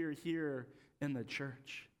we hear here in the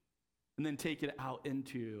church and then take it out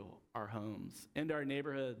into our homes, into our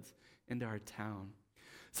neighborhoods, into our town.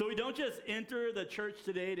 So we don't just enter the church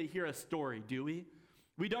today to hear a story, do we?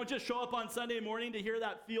 We don't just show up on Sunday morning to hear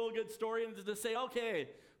that feel-good story and to say, okay,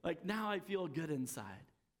 like now I feel good inside.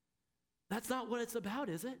 That's not what it's about,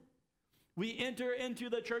 is it? We enter into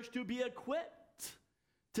the church to be equipped,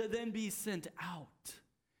 to then be sent out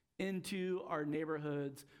into our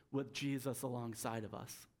neighborhoods with Jesus alongside of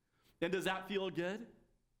us. And does that feel good?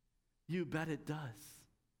 You bet it does.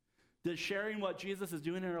 Does sharing what Jesus is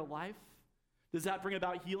doing in our life, does that bring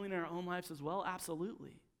about healing in our own lives as well?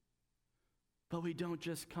 Absolutely. But we don't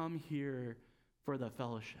just come here for the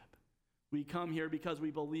fellowship. We come here because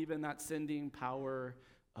we believe in that sending power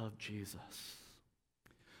of Jesus.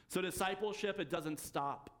 So discipleship, it doesn't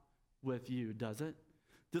stop with you, does it?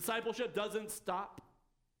 Discipleship doesn't stop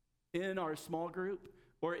in our small group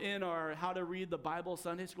or in our How to Read the Bible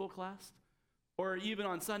Sunday school class or even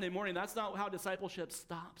on Sunday morning. That's not how discipleship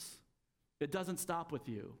stops. It doesn't stop with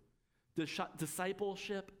you.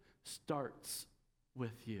 Discipleship starts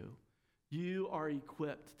with you. You are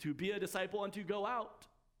equipped to be a disciple and to go out.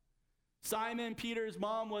 Simon Peter's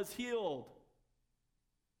mom was healed.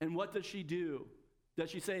 And what does she do? Does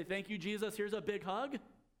she say, thank you, Jesus, here's a big hug?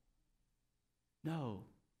 No.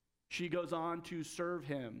 She goes on to serve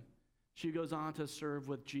him. She goes on to serve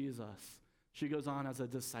with Jesus. She goes on as a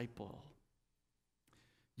disciple.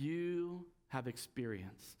 You have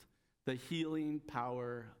experienced the healing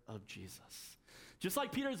power of Jesus. Just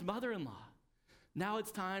like Peter's mother-in-law. Now it's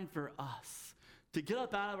time for us to get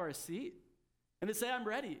up out of our seat and to say, I'm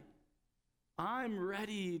ready. I'm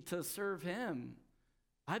ready to serve him.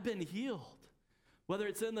 I've been healed. Whether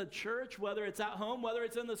it's in the church, whether it's at home, whether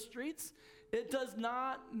it's in the streets, it does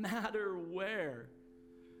not matter where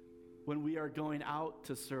when we are going out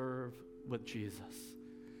to serve with Jesus.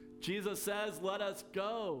 Jesus says, let us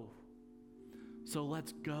go. So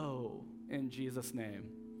let's go in Jesus' name.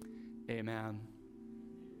 Amen.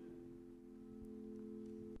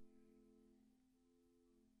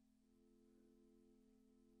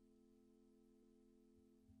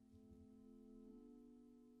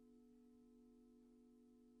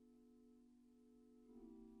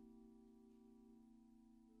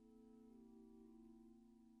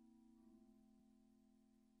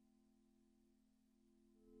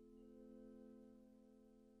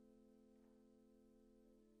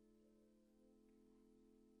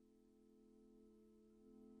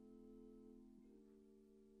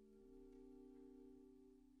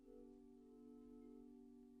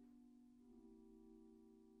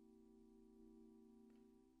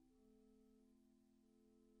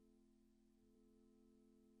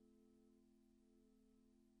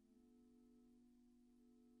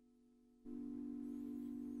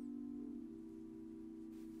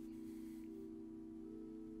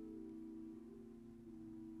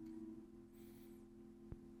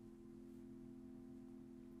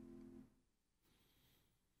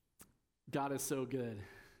 God is so good,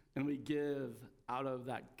 and we give out of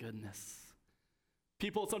that goodness.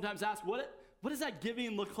 People sometimes ask, what does that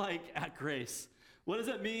giving look like at Grace? What does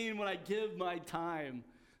it mean when I give my time?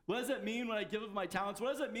 What does it mean when I give of my talents?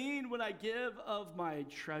 What does it mean when I give of my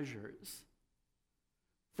treasures?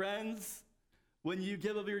 Friends, when you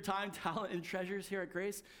give of your time, talent, and treasures here at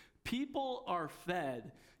Grace, People are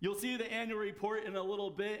fed. You'll see the annual report in a little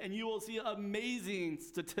bit, and you will see amazing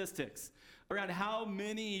statistics around how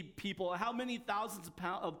many people, how many thousands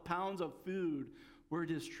of pounds of food were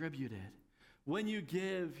distributed. When you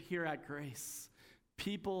give here at Grace,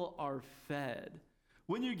 people are fed.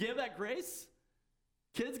 When you give at Grace,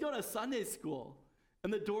 kids go to Sunday school,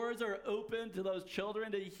 and the doors are open to those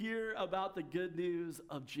children to hear about the good news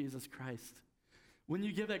of Jesus Christ. When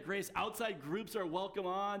you give at Grace, outside groups are welcome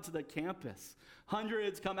on to the campus.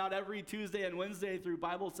 Hundreds come out every Tuesday and Wednesday through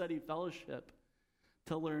Bible study fellowship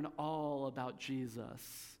to learn all about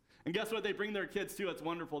Jesus. And guess what? They bring their kids too. It's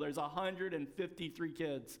wonderful. There's 153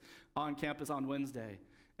 kids on campus on Wednesday.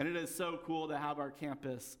 And it is so cool to have our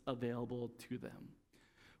campus available to them.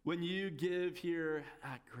 When you give here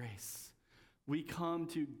at Grace, we come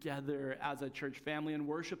together as a church family and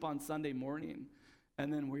worship on Sunday morning.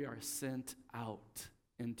 And then we are sent out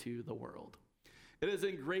into the world. It is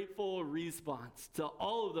in grateful response to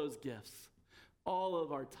all of those gifts, all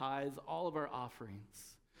of our tithes, all of our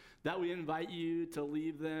offerings, that we invite you to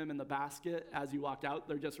leave them in the basket as you walk out.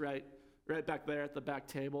 They're just right back there at the back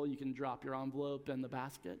table. You can drop your envelope in the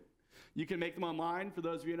basket. You can make them online for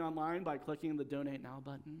those viewing online by clicking the Donate Now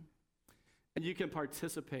button. And you can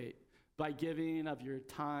participate by giving of your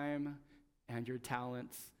time and your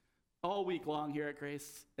talents all week long here at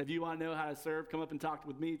Grace. If you want to know how to serve, come up and talk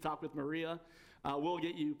with me, talk with Maria. We'll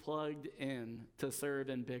get you plugged in to serve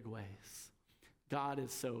in big ways. God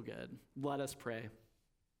is so good. Let us pray.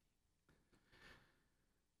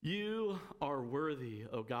 You are worthy,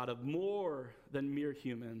 O God, of more than mere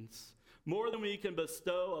humans, more than we can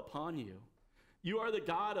bestow upon you. You are the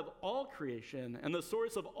God of all creation and the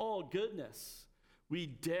source of all goodness. We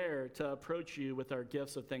dare to approach you with our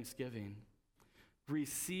gifts of thanksgiving.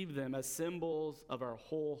 Receive them as symbols of our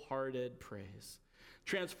wholehearted praise.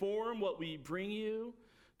 Transform what we bring you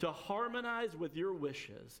to harmonize with your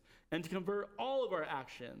wishes and to convert all of our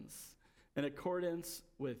actions in accordance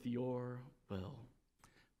with your will.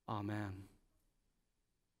 Amen.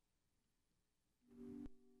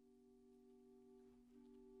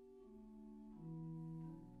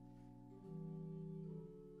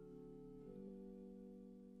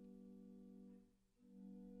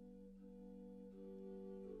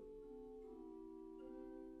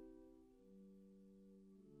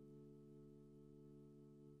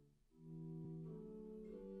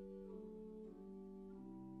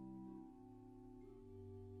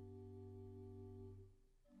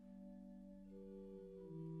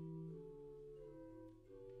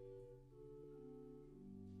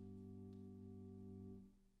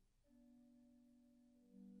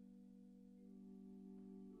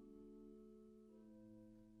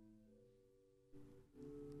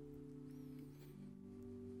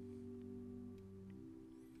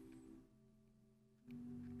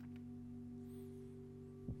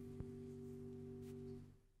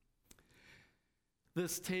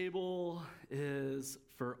 This table is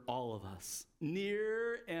for all of us,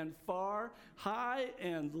 near and far, high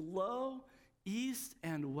and low, east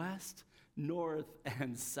and west, north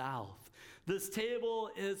and south. This table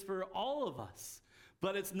is for all of us,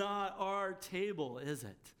 but it's not our table, is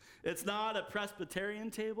it? It's not a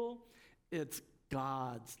Presbyterian table, it's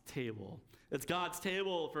God's table. It's God's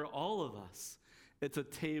table for all of us. It's a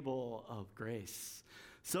table of grace.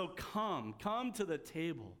 So come to the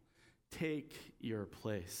table. Take your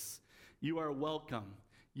place. You are welcome.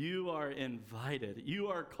 You are invited. You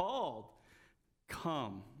are called.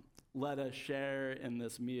 Come, let us share in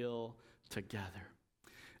this meal together.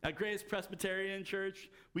 At Grace Presbyterian Church,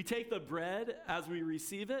 we take the bread as we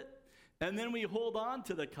receive it, and then we hold on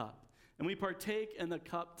to the cup, and we partake in the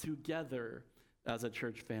cup together as a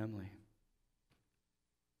church family.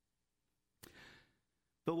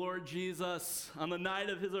 The Lord Jesus, on the night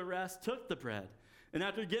of his arrest, took the bread. And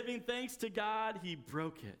after giving thanks to God, he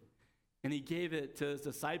broke it. And he gave it to his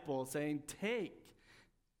disciples, saying, "Take,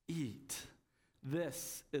 eat.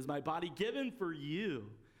 This is my body given for you.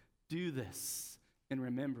 Do this in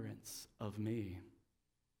remembrance of me."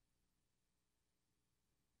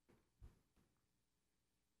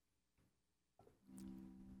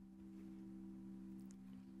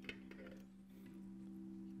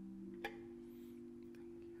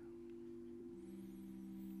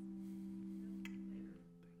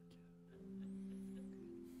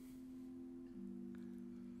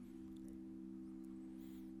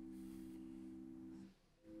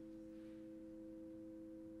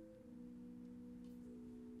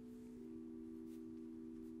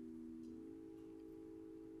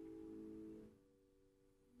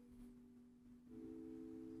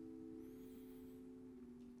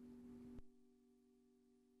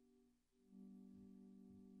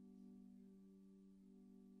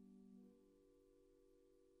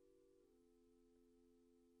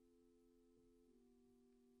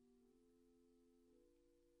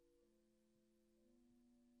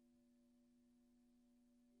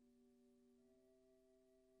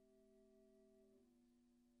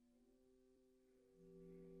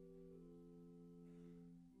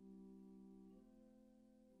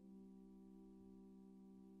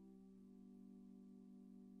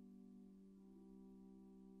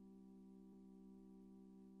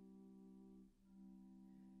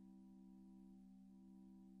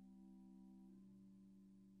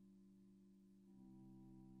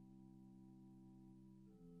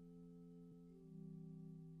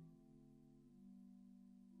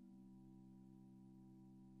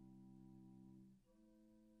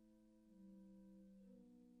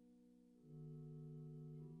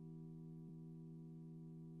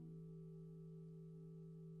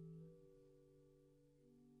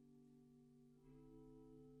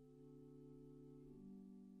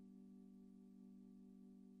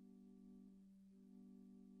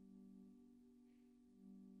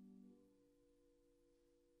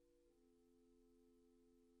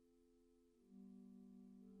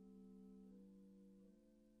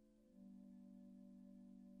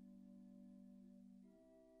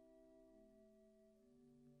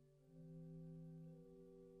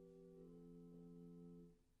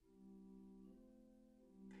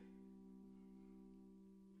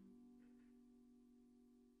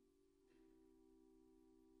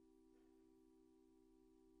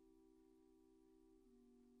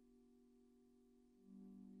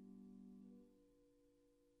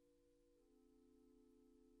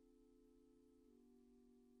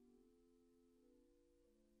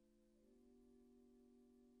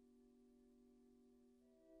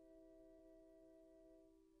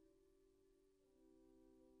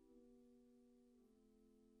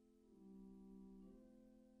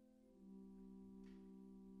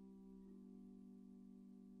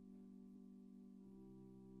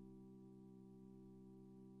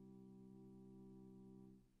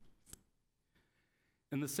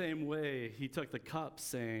 In the same way, he took the cup,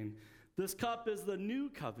 saying, "This cup is the new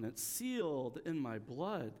covenant, sealed in my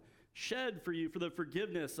blood, shed for you for the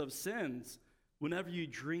forgiveness of sins. Whenever you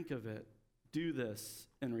drink of it, do this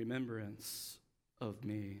in remembrance of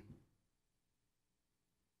me."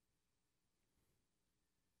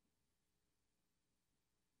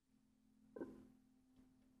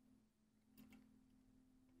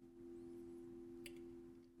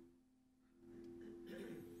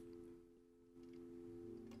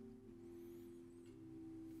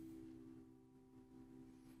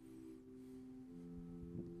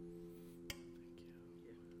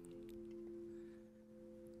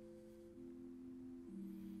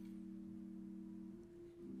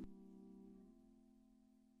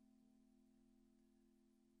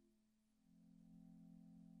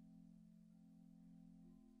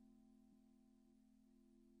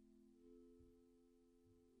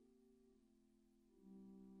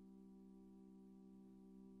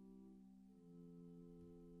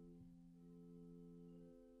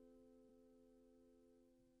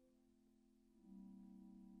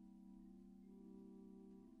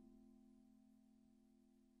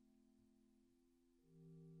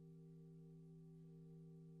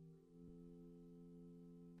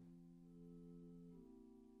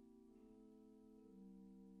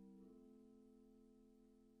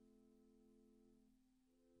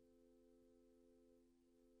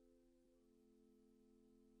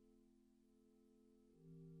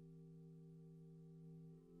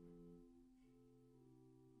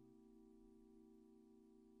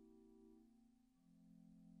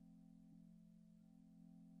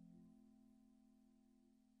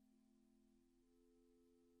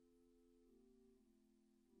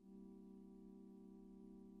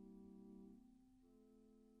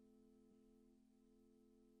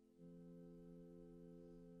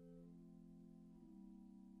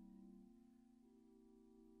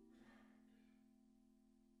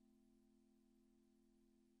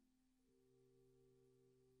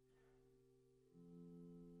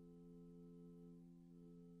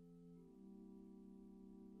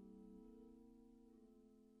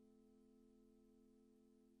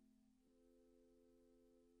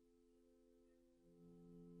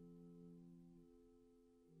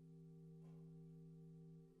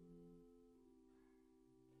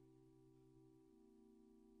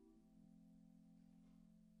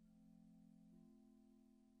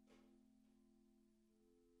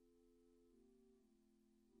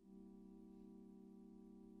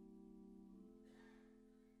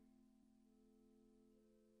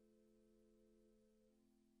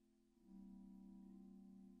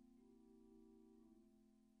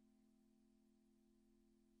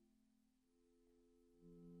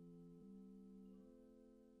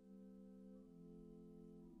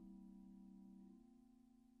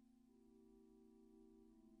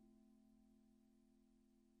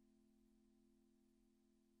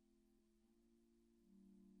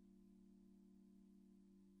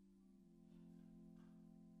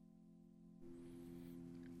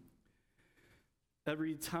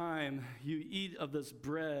 Every time you eat of this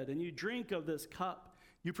bread and you drink of this cup,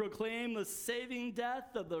 you proclaim the saving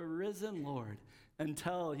death of the risen Lord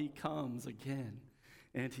until he comes again,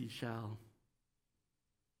 and he shall.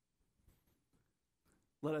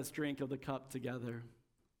 Let us drink of the cup together.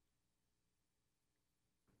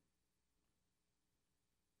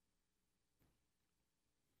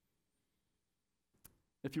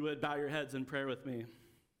 If you would, bow your heads in prayer with me.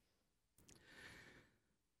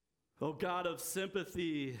 O God of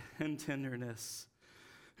sympathy and tenderness,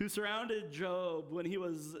 who surrounded Job when he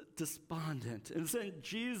was despondent and sent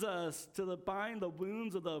Jesus to bind the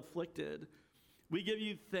wounds of the afflicted, we give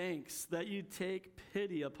you thanks that you take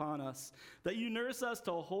pity upon us, that you nurse us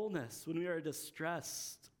to wholeness when we are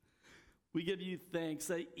distressed. We give you thanks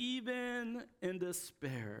that even in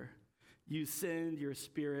despair, you send your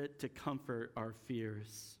Spirit to comfort our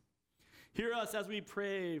fears. Hear us as we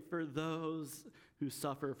pray for those who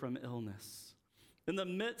suffer from illness. In the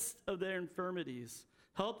midst of their infirmities,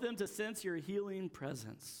 help them to sense your healing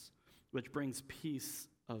presence, which brings peace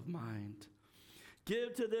of mind.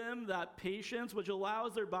 Give to them that patience which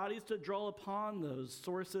allows their bodies to draw upon those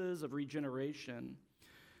sources of regeneration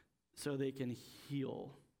so they can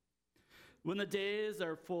heal. When the days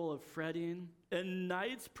are full of fretting and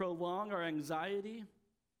nights prolong our anxiety,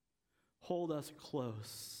 hold us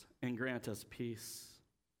close and grant us peace.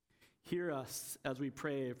 Hear us as we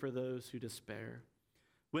pray for those who despair.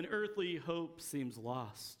 When earthly hope seems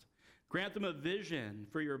lost, grant them a vision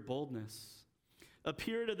for your boldness.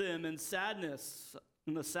 Appear to them in sadness,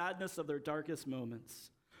 in the sadness of their darkest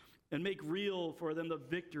moments, and make real for them the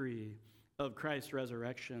victory of Christ's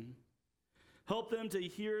resurrection. Help them to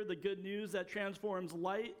hear the good news that transforms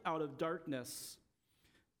light out of darkness.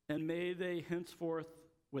 And may they henceforth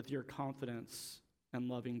with your confidence and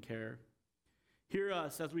loving care. Hear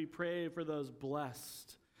us as we pray for those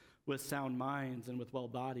blessed with sound minds and with well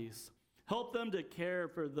bodies. Help them to care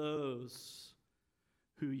for those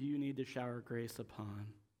who you need to shower grace upon.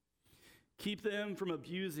 Keep them from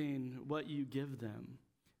abusing what you give them,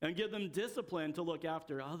 and give them discipline to look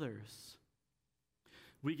after others.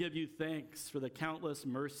 We give you thanks for the countless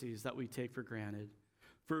mercies that we take for granted,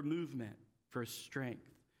 for movement, for strength,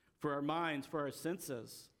 for our minds, for our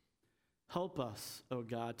senses. Help us, O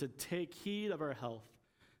God, to take heed of our health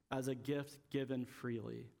as a gift given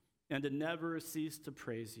freely, and to never cease to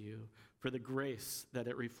praise you for the grace that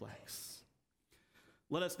it reflects.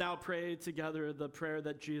 Let us now pray together the prayer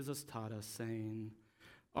that Jesus taught us, saying,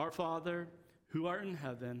 Our Father, who art in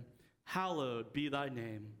heaven, hallowed be thy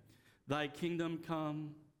name. Thy kingdom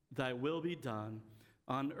come, thy will be done,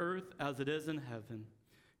 on earth as it is in heaven.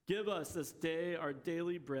 Give us this day our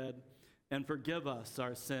daily bread, and forgive us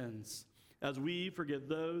our sins, as we forgive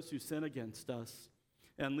those who sin against us.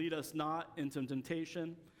 And lead us not into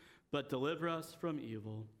temptation, but deliver us from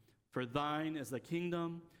evil. For thine is the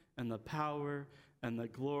kingdom, and the power, and the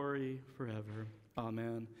glory forever.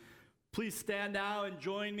 Amen. Please stand now and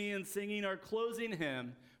join me in singing our closing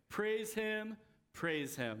hymn, Praise Him,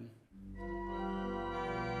 Praise Him.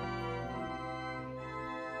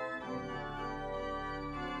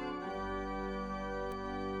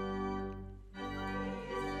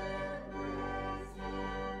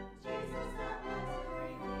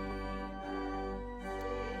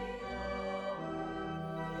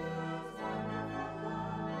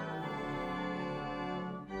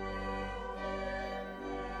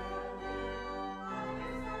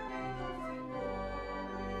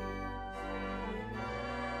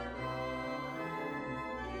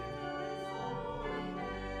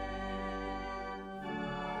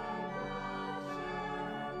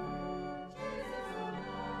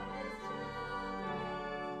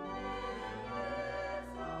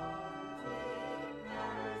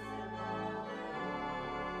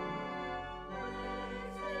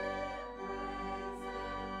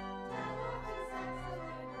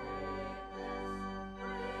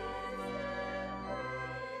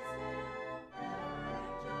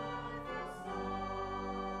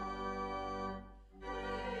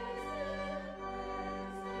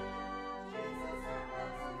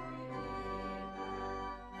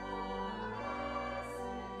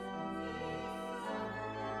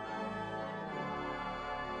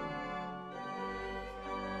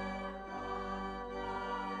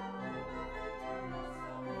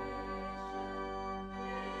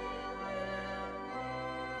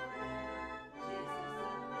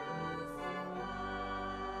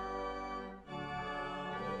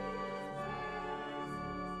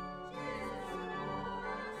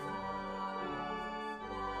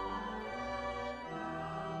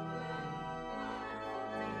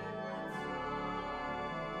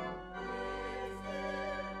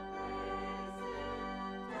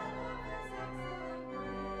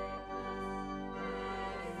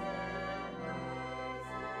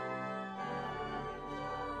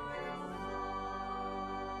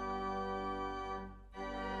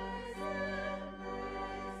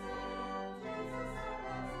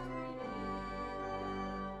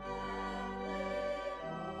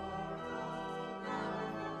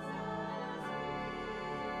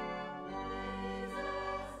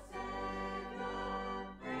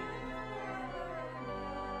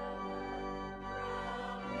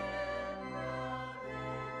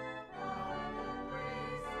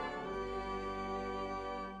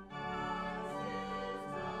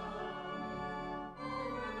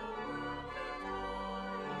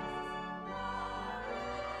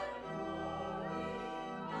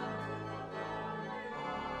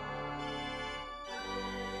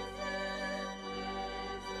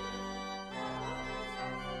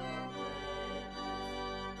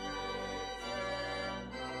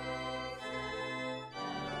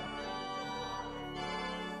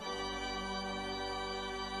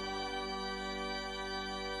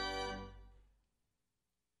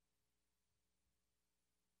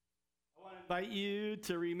 Invite you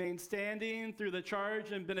to remain standing through the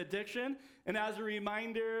charge and benediction. And as a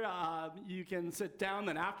reminder, you can sit down.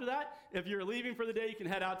 Then after that, if you're leaving for the day, you can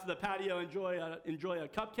head out to the patio, enjoy a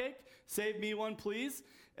cupcake. Save me one, please.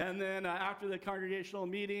 And then after the congregational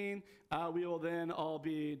meeting, we will then all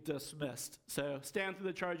be dismissed. So stand through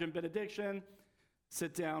the charge and benediction,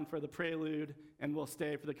 sit down for the prelude, and we'll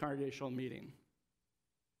stay for the congregational meeting.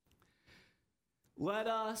 Let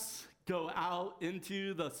us go out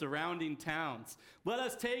into the surrounding towns. Let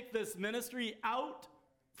us take this ministry out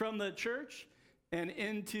from the church and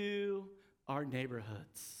into our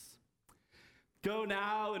neighborhoods. Go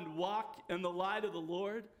now and walk in the light of the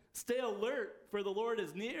Lord. Stay alert, for the Lord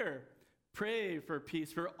is near. Pray for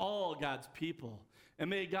peace for all God's people. And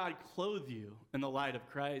may God clothe you in the light of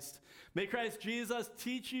Christ. May Christ Jesus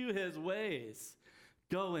teach you his ways.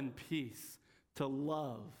 Go in peace to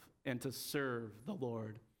love and to serve the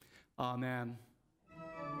Lord. Amen.